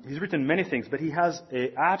 And he's written many things, but he has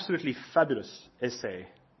an absolutely fabulous essay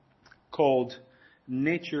called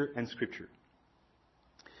Nature and Scripture.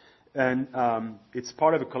 And it's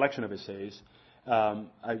part of a collection of essays.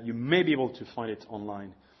 You may be able to find it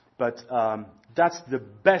online. But that's the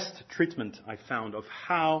best treatment I found of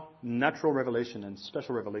how natural revelation and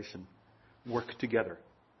special revelation work together.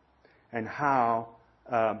 And how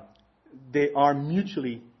they are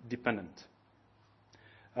mutually dependent.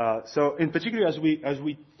 So in particular, as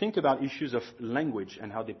we think about issues of language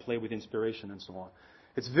and how they play with inspiration and so on,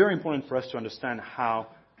 it's very important for us to understand how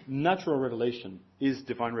natural revelation is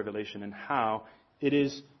divine revelation and how it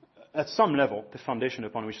is, at some level, the foundation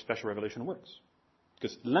upon which special revelation works.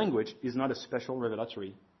 Because language is not a special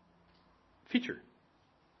revelatory feature.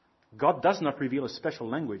 God does not reveal a special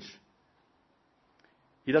language.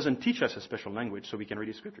 He doesn't teach us a special language so we can read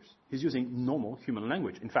His Scriptures. He's using normal human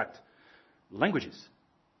language. In fact, languages.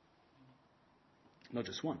 Not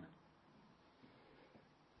just one.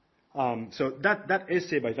 So that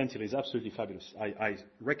essay by Van Til is absolutely fabulous. I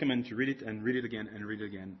recommend to read it and read it again and read it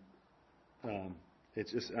again.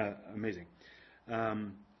 It's just amazing.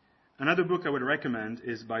 Another book I would recommend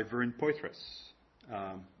is by Vern Poitras.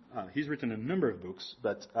 He's written a number of books,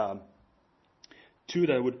 but two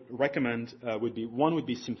that I would recommend one would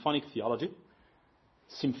be Symphonic Theology.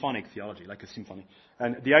 Symphonic theology, like a symphony.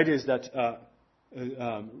 And the idea is that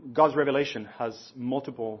God's revelation has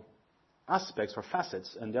multiple aspects or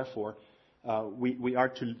facets, and therefore we are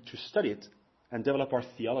to study it and develop our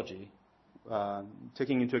theology,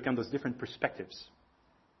 taking into account those different perspectives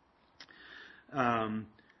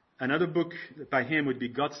Another book by him would be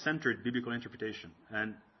God-Centered Biblical Interpretation.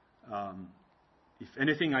 And if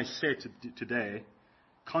anything I say today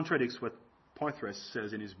contradicts what Poitras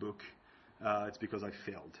says in his book, it's because I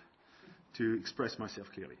failed to express myself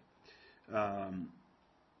clearly.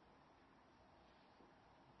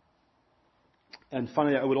 And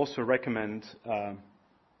finally, I would also recommend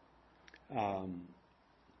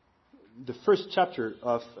the first chapter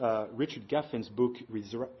of Richard Gaffin's book,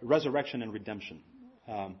 Resurrection and Redemption.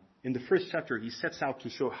 In the first chapter, he sets out to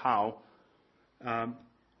show how, as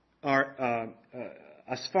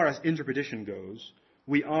far as interpretation goes,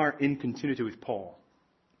 we are in continuity with Paul.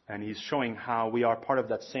 And he's showing how we are part of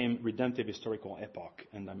that same redemptive historical epoch,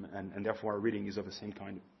 and therefore our reading is of the same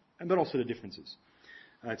kind, but also the differences.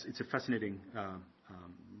 It's a fascinating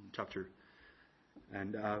chapter.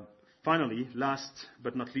 And finally, last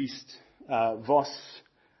but not least, Voss,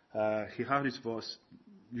 Gerhardus Voss,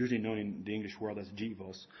 usually known in the English world as G.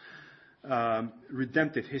 Voss,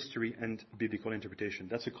 Redemptive History and Biblical Interpretation.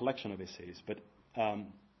 That's a collection of essays, but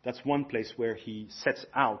that's one place where he sets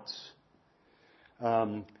out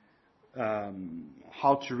how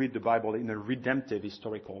to read the Bible in a redemptive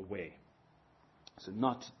historical way. So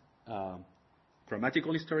not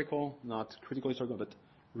grammatical historical, not critical historical, but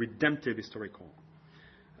redemptive historical.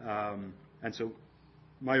 And so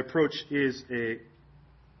my approach is a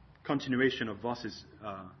continuation of Voss's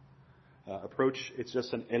approach. It's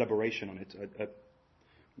just an elaboration on it,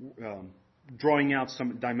 drawing out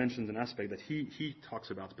some dimensions and aspects that he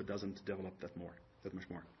talks about but doesn't develop that much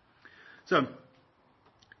more. So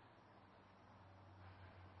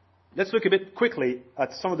let's look a bit quickly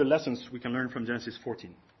at some of the lessons we can learn from Genesis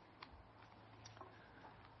 14.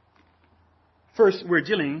 First, we're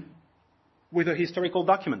dealing with a historical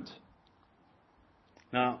document.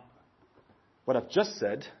 Now, what I've just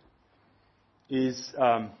said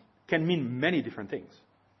can mean many different things.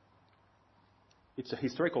 It's a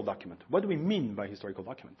historical document. What do we mean by historical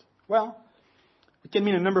document? Well, it can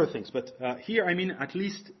mean a number of things, but here I mean at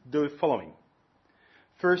least the following.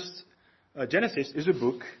 First, Genesis is a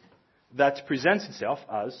book that presents itself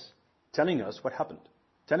as telling us what happened,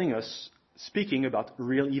 speaking about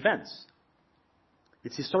real events.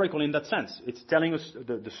 It's historical in that sense. It's telling us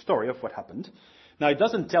the story of what happened. Now, it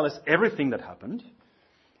doesn't tell us everything that happened.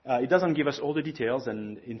 It doesn't give us all the details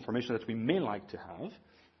and information that we may like to have.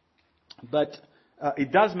 But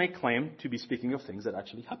it does make claim to be speaking of things that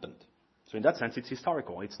actually happened. So in that sense, it's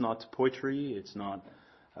historical. It's not poetry. It's not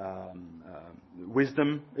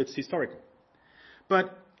wisdom. It's historical.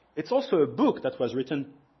 But it's also a book that was written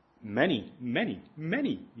many, many,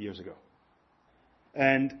 many years ago.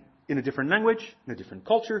 And in a different language, in a different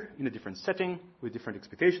culture, in a different setting, with different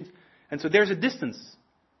expectations. And so there's a distance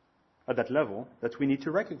at that level that we need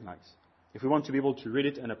to recognize. If we want to be able to read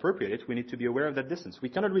it and appropriate it, we need to be aware of that distance. We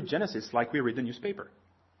cannot read Genesis like we read the newspaper.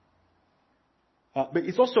 But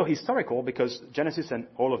it's also historical because Genesis and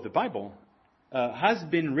all of the Bible has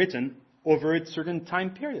been written over a certain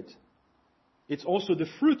time period. It's also the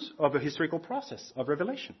fruit of a historical process of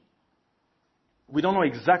revelation. We don't know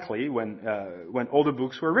exactly when all the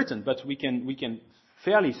books were written, but we can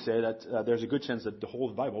fairly say that there's a good chance that the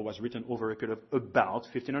whole Bible was written over a period of about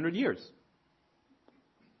 1,500 years.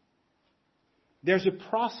 There's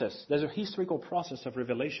a historical process of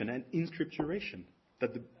revelation and inscripturation,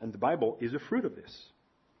 and the Bible is a fruit of this.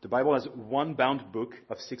 The Bible as one bound book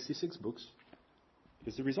of 66 books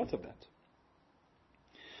is the result of that.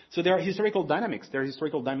 So there are historical dynamics, there are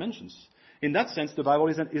historical dimensions. In that sense, the Bible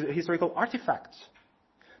is a historical artifact.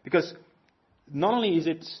 Because not only is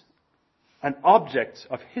it an object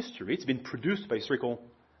of history, it's been produced by historical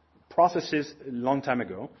processes a long time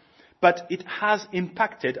ago, but it has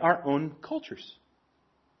impacted our own cultures,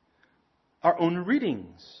 our own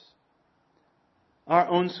readings, our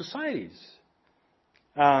own societies.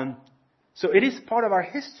 So it is part of our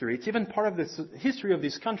history. It's even part of the history of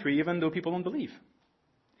this country, even though people don't believe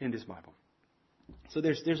in this Bible. So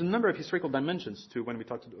there's a number of historical dimensions to when we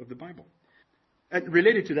talk of the Bible. And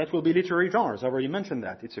related to that will be literary genres. I already mentioned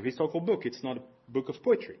that. It's a historical book. It's not a book of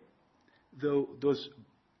poetry. Though those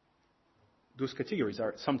categories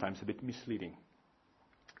are sometimes a bit misleading.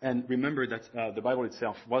 And remember that the Bible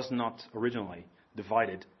itself was not originally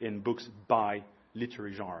divided in books by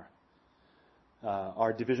literary genre.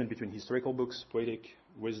 Our division between historical books, poetic,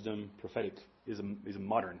 wisdom, prophetic, is a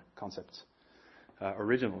modern concept.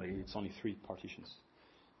 Originally, it's only 3 partitions,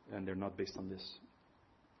 and they're not based on this.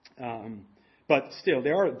 But still,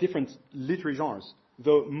 there are different literary genres,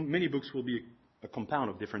 though many books will be a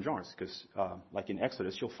compound of different genres, because like in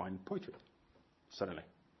Exodus, you'll find poetry, suddenly.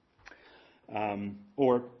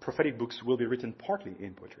 Or prophetic books will be written partly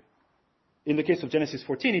in poetry. in the case of Genesis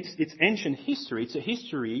 14, it's ancient history. It's a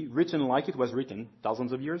history written like it was written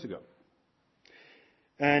thousands of years ago.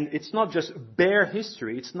 And it's not just bare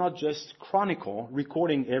history. It's not just chronicle,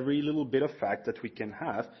 recording every little bit of fact that we can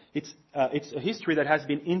have. It's a history that has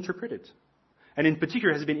been interpreted. And in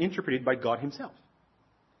particular has been interpreted by God himself.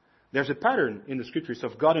 There's a pattern in the scriptures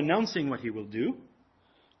of God announcing what he will do,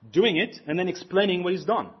 doing it, and then explaining what he's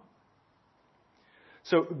done.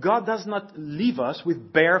 So God does not leave us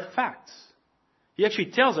with bare facts. He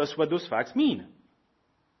actually tells us what those facts mean.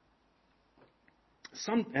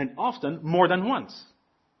 And often more than once.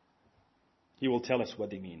 He will tell us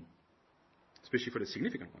what they mean, especially for the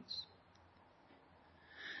significant ones.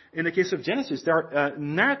 In the case of Genesis, there are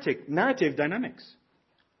narrative dynamics.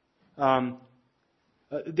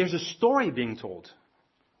 There's a story being told.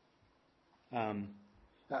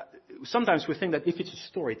 Sometimes we think that if it's a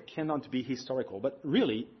story, it cannot be historical. But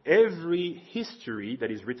really, every history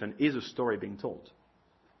that is written is a story being told.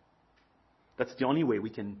 That's the only way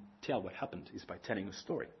we can tell what happened, is by telling a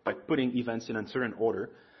story, by putting events in a certain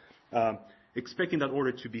order, expecting that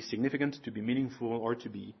order to be significant, to be meaningful, or to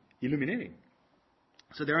be illuminating.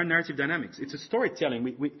 So there are narrative dynamics. It's a storytelling.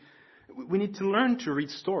 We need to learn to read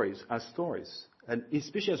stories as stories. And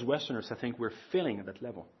especially as Westerners, I think we're failing at that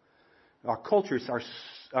level. Our cultures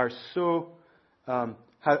have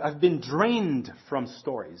been drained from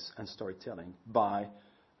stories and storytelling by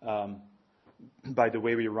the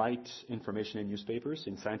way we write information in newspapers,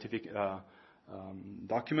 in scientific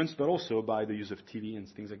documents, but also by the use of TV and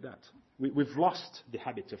things like that. We've lost the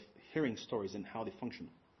habit of hearing stories and how they function.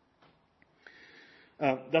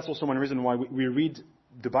 That's also one reason why we read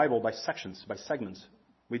the Bible by sections, by segments.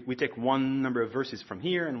 We take one number of verses from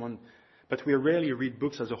here and one, but we rarely read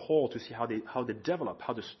books as a whole to see how they develop,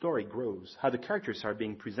 how the story grows, how the characters are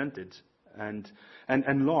being presented and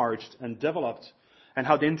enlarged and developed, and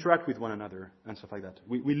how they interact with one another and stuff like that.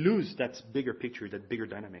 We lose that bigger picture, that bigger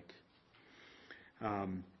dynamic.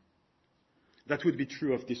 That would be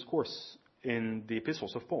true of discourse in the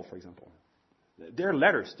epistles of Paul, for example. Their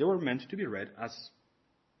letters, they were meant to be read as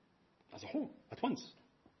a whole, at once.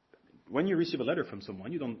 When you receive a letter from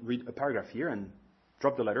someone, you don't read a paragraph here and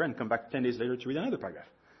drop the letter and come back 10 days later to read another paragraph.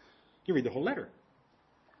 You read the whole letter.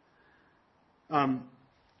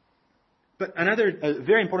 But another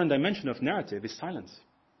very important dimension of narrative is silence.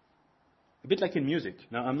 A bit like in music.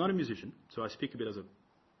 Now, I'm not a musician, so I speak a bit as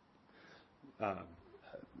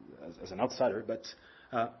an outsider. But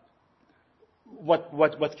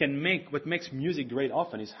what makes music great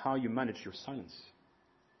often is how you manage your silence,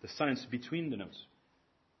 the silence between the notes.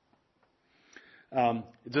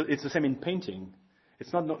 It's the same in painting.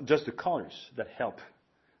 It's not just the colors that help,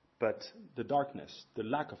 but the darkness, the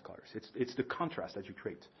lack of colors. It's the contrast that you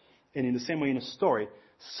create. And in the same way in a story,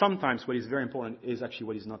 sometimes what is very important is actually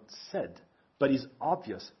what is not said, but is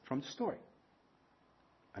obvious from the story.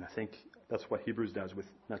 And I think that's what Hebrews does with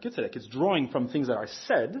Melchizedek. It's drawing from things that are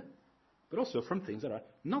said, but also from things that are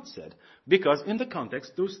not said. Because in the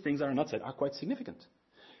context, those things that are not said are quite significant.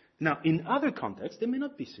 Now, in other contexts, they may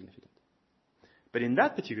not be significant. But in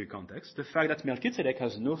that particular context, the fact that Melchizedek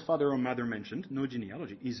has no father or mother mentioned, no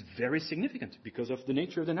genealogy, is very significant because of the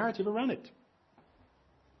nature of the narrative around it.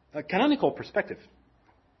 A canonical perspective.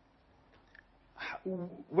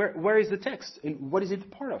 Where is the text? And what is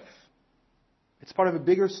it part of? It's part of a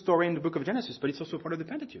bigger story in the book of Genesis, but it's also part of the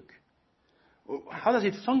Pentateuch. How does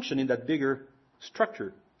it function in that bigger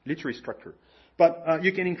structure, literary structure? But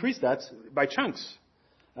you can increase that by chunks.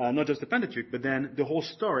 Not just the Pentateuch, but then the whole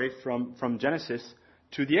story from Genesis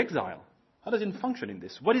to the exile. How does it function in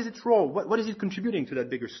this? What is its role? What is it contributing to that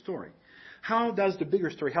bigger story? How does the bigger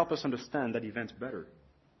story help us understand that event better?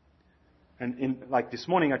 And like this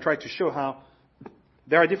morning, I tried to show how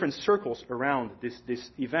there are different circles around this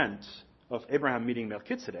event of Abraham meeting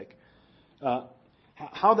Melchizedek.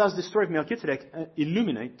 How does the story of Melchizedek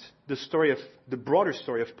illuminate the broader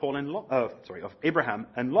story of Abraham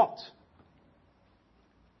and Lot?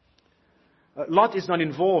 Lot is not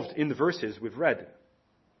involved in the verses we've read.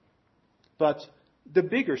 But the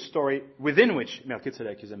bigger story within which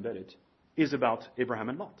Melchizedek is embedded is about Abraham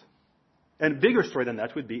and Lot. And a bigger story than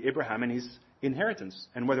that would be Abraham and his inheritance,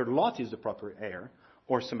 and whether Lot is the proper heir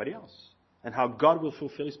or somebody else, and how God will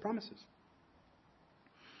fulfill his promises.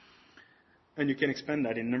 And you can expand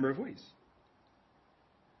that in a number of ways.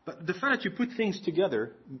 But the fact that you put things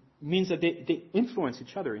together means that they influence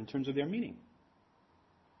each other in terms of their meaning.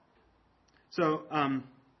 So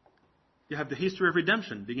you have the history of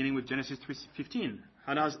redemption, beginning with Genesis 3:15.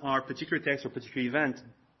 How does our particular text or particular event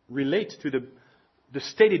relate to the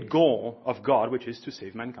stated goal of God, which is to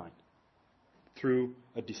save mankind through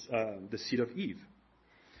the seed of Eve?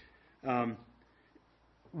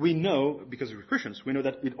 we know, because we're Christians, we know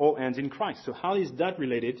that it all ends in Christ. So how is that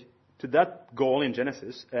related to that goal in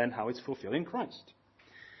Genesis and how it's fulfilled in Christ?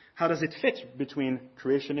 How does it fit between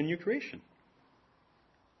creation and new creation?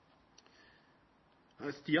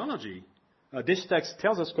 As theology, this text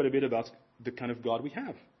tells us quite a bit about the kind of God we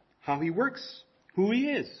have, how He works, who He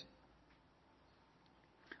is.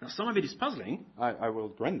 Now, some of it is puzzling. I will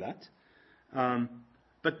grant that.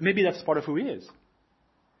 But maybe that's part of who He is.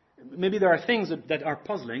 Maybe there are things that are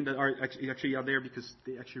puzzling that are actually are there because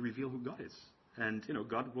they actually reveal who God is. And,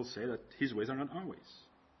 God will say that His ways are not our ways.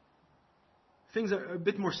 Things are a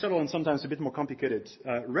bit more subtle and sometimes a bit more complicated.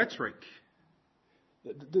 Rhetoric.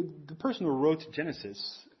 The person who wrote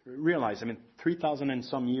Genesis realized, 3,000 and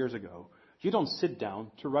some years ago, you don't sit down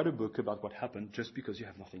to write a book about what happened just because you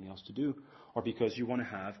have nothing else to do or because you want to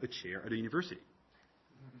have a chair at a university.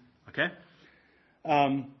 Okay?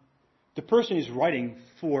 The person is writing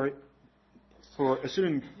for a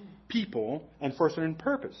certain people and for a certain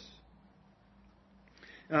purpose.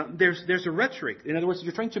 There's a rhetoric. In other words,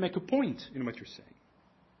 you're trying to make a point in what you're saying.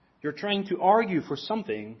 You're trying to argue for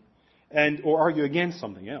something or argue against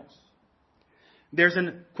something else. There's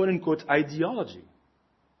an quote-unquote ideology.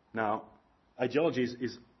 Now, ideology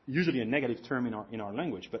is usually a negative term in our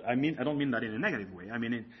language, but I don't mean that in a negative way. I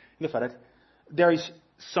mean in the fact that there is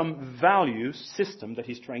some value system that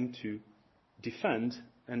he's trying to defend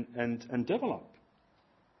and develop.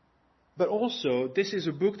 But also, this is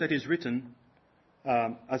a book that is written,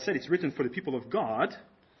 I said it's written for the people of God,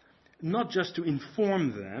 not just to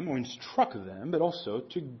inform them or instruct them, but also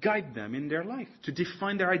to guide them in their life, to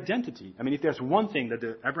define their identity. If there's one thing that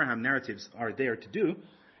the Abraham narratives are there to do,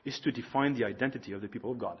 is to define the identity of the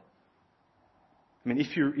people of God.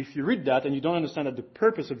 If you read that and you don't understand that the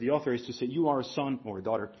purpose of the author is to say you are a son or a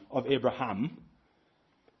daughter of Abraham,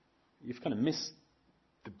 you've kind of missed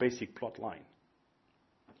the basic plot line.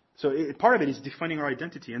 So part of it is defining our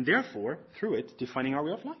identity and therefore, through it, defining our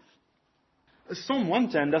way of life. Psalm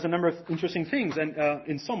 110 does a number of interesting things and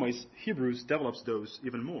in some ways Hebrews develops those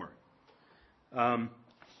even more.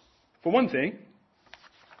 For one thing,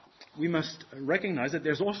 we must recognize that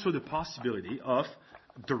there's also the possibility of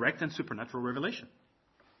direct and supernatural revelation.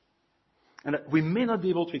 And that we may not be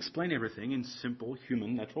able to explain everything in simple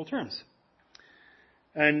human natural terms.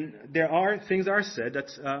 And there are things that are said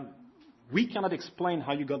that we cannot explain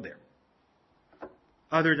how you got there.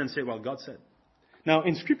 Other than say, well, God said. Now,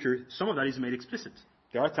 in Scripture, some of that is made explicit.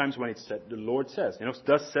 There are times when it's said, the Lord says.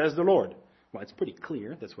 Thus says the Lord. Well, it's pretty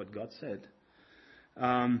clear. That's what God said.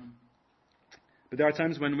 But there are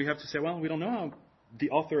times when we have to say, well, we don't know how the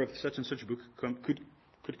author of such and such a book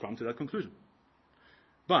could come to that conclusion.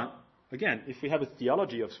 But, again, if we have a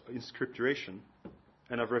theology of inscripturation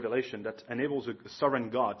and of revelation that enables a sovereign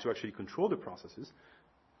God to actually control the processes,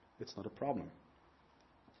 it's not a problem.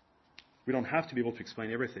 We don't have to be able to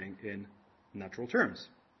explain everything in natural terms.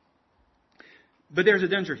 But there's a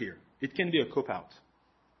danger here. It can be a cop-out.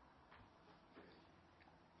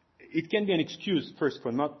 It can be an excuse, first,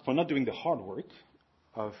 for not doing the hard work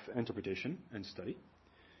of interpretation and study.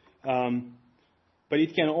 But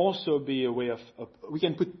it can also be a way of we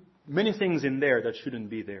can put many things in there that shouldn't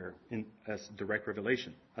be there as direct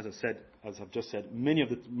revelation. As I've just said,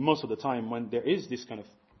 most of the time when there is this kind of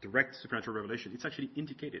direct supernatural revelation, it's actually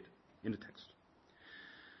indicated in the text.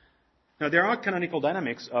 Now, there are canonical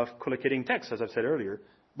dynamics of collocating texts, as I've said earlier.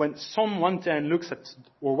 When Psalm 110 looks at,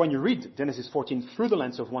 or when you read Genesis 14 through the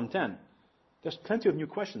lens of 110, there's plenty of new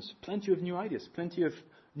questions, plenty of new ideas, plenty of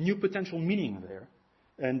new potential meaning there.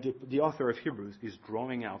 And the author of Hebrews is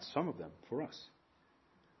drawing out some of them for us.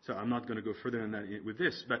 So I'm not going to go further than that with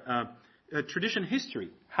this. But tradition history,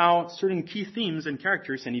 how certain key themes and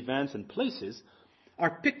characters and events and places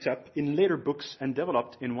are picked up in later books and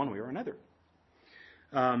developed in one way or another.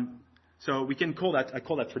 So we can call that, I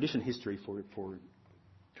call that tradition history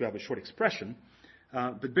to have a short expression.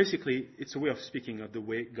 But basically, it's a way of speaking of the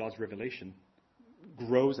way God's revelation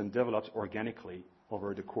grows and develops organically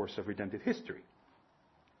over the course of redemptive history.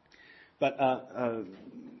 But the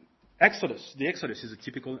Exodus is a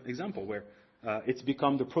typical example where it's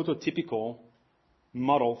become the prototypical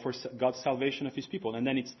model for God's salvation of His people. And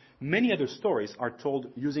then many other stories are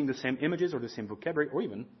told using the same images or the same vocabulary or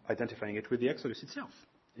even identifying it with the Exodus itself,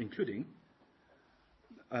 including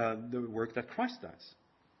the work that Christ does.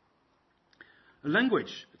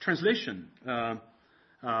 Language, translation,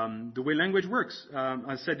 the way language works.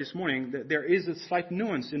 I said this morning that there is a slight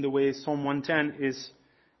nuance in the way Psalm 110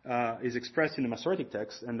 is expressed in the Masoretic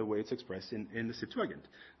text and the way it's expressed in the Septuagint.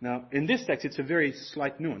 Now, in this text, it's a very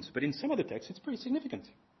slight nuance, but in some other texts, it's pretty significant.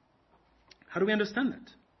 How do we understand that?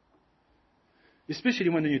 especially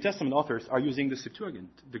when the New Testament authors are using the Septuagint,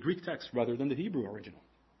 the Greek text, rather than the Hebrew original.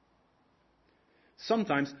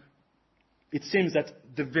 Sometimes it seems that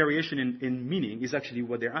the variation in meaning is actually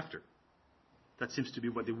what they're after. That seems to be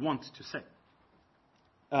what they want to say.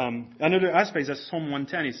 Another aspect is that Psalm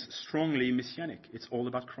 110 is strongly messianic. It's all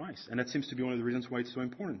about Christ. And that seems to be one of the reasons why it's so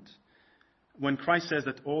important. When Christ says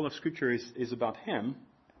that all of Scripture is about Him,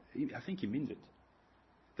 I think He means it.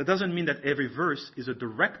 That doesn't mean that every verse is a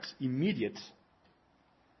direct, immediate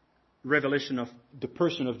revelation of the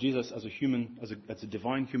person of Jesus as a human, as a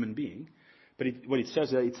divine human being. But what it says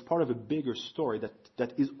is that it's part of a bigger story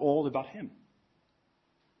that is all about Him.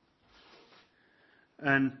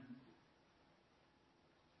 And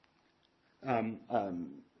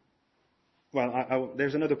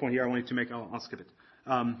there's another point here I wanted to make. I'll skip it.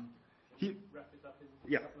 Wrap it up in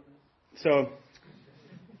yeah. a couple of minutes. So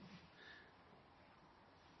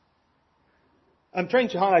I'm trying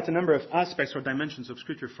to highlight a number of aspects or dimensions of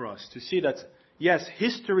Scripture for us to see that, yes,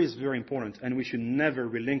 history is very important, and we should never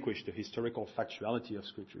relinquish the historical factuality of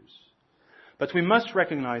Scriptures. But we must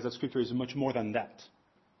recognize that Scripture is much more than that.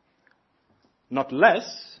 Not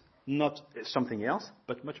less, not something else,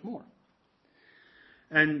 but much more.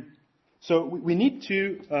 And so we need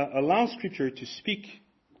to allow Scripture to speak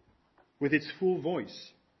with its full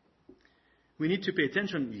voice. We need to pay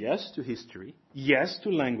attention, yes, to history, yes, to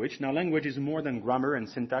language. Now, language is more than grammar and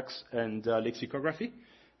syntax and lexicography.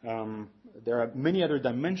 There are many other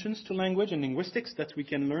dimensions to language and linguistics that we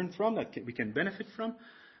can learn from, that we can benefit from.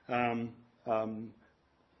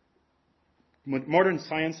 Modern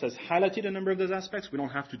science has highlighted a number of those aspects. We don't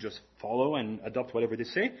have to just follow and adopt whatever they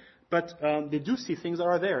say, but they do see things that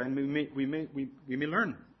are there, and we may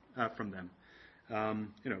learn from them.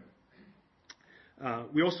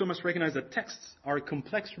 We also must recognize that texts are a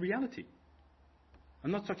complex reality.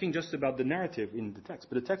 I'm not talking just about the narrative in the text,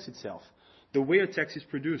 but the text itself. The way a text is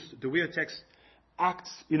produced, the way a text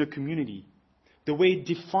acts in a community, the way it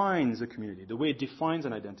defines a community, the way it defines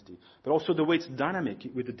an identity, but also the way it's dynamic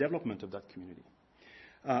with the development of that community.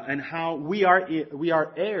 And how we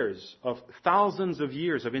are heirs of thousands of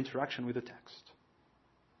years of interaction with the text.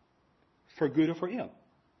 For good or for ill.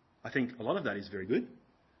 I think a lot of that is very good.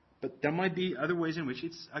 But there might be other ways in which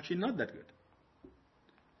it's actually not that good.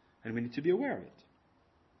 And we need to be aware of it.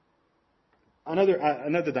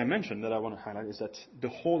 Another dimension that I want to highlight is that the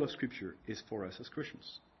whole of Scripture is for us as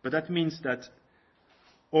Christians. But that means that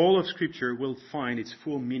all of Scripture will find its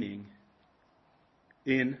full meaning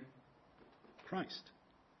in Christ.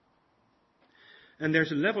 And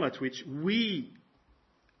there's a level at which we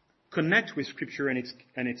connect with Scripture and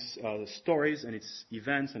its stories and its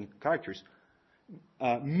events and characters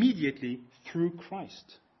immediately through Christ.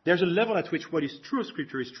 There's a level at which what is true of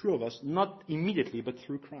Scripture is true of us, not immediately, but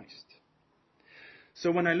through Christ. So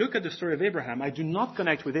when I look at the story of Abraham, I do not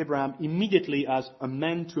connect with Abraham immediately as a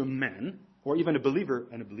man to a man, or even a believer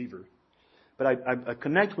and a believer. But I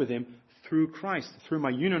connect with him through Christ, through my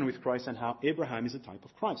union with Christ, and how Abraham is a type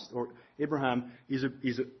of Christ, or Abraham is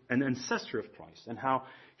an ancestor of Christ, and how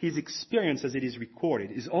his experience as it is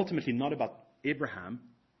recorded is ultimately not about Abraham,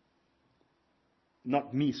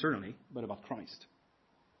 not me certainly, but about Christ.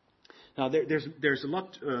 Now there's a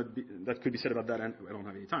lot that could be said about that, and I don't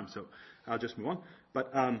have any time, so I'll just move on.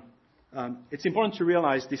 But it's important to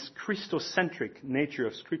realize this Christocentric nature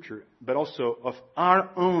of Scripture, but also of our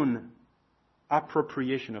own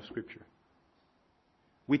appropriation of Scripture.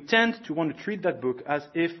 We tend to want to treat that book as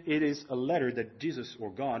if it is a letter that Jesus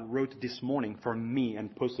or God wrote this morning for me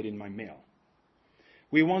and posted in my mail.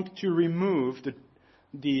 We want to remove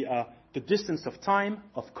the distance of time,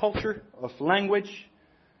 of culture, of language,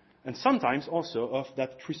 and sometimes also of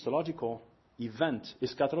that Christological event,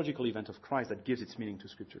 eschatological event of Christ that gives its meaning to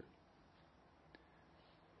Scripture.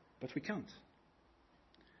 But we can't.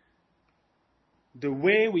 The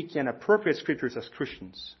way we can appropriate Scriptures as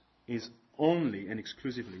Christians is only and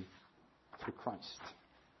exclusively through Christ.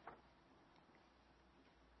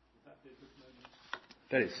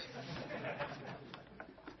 That is.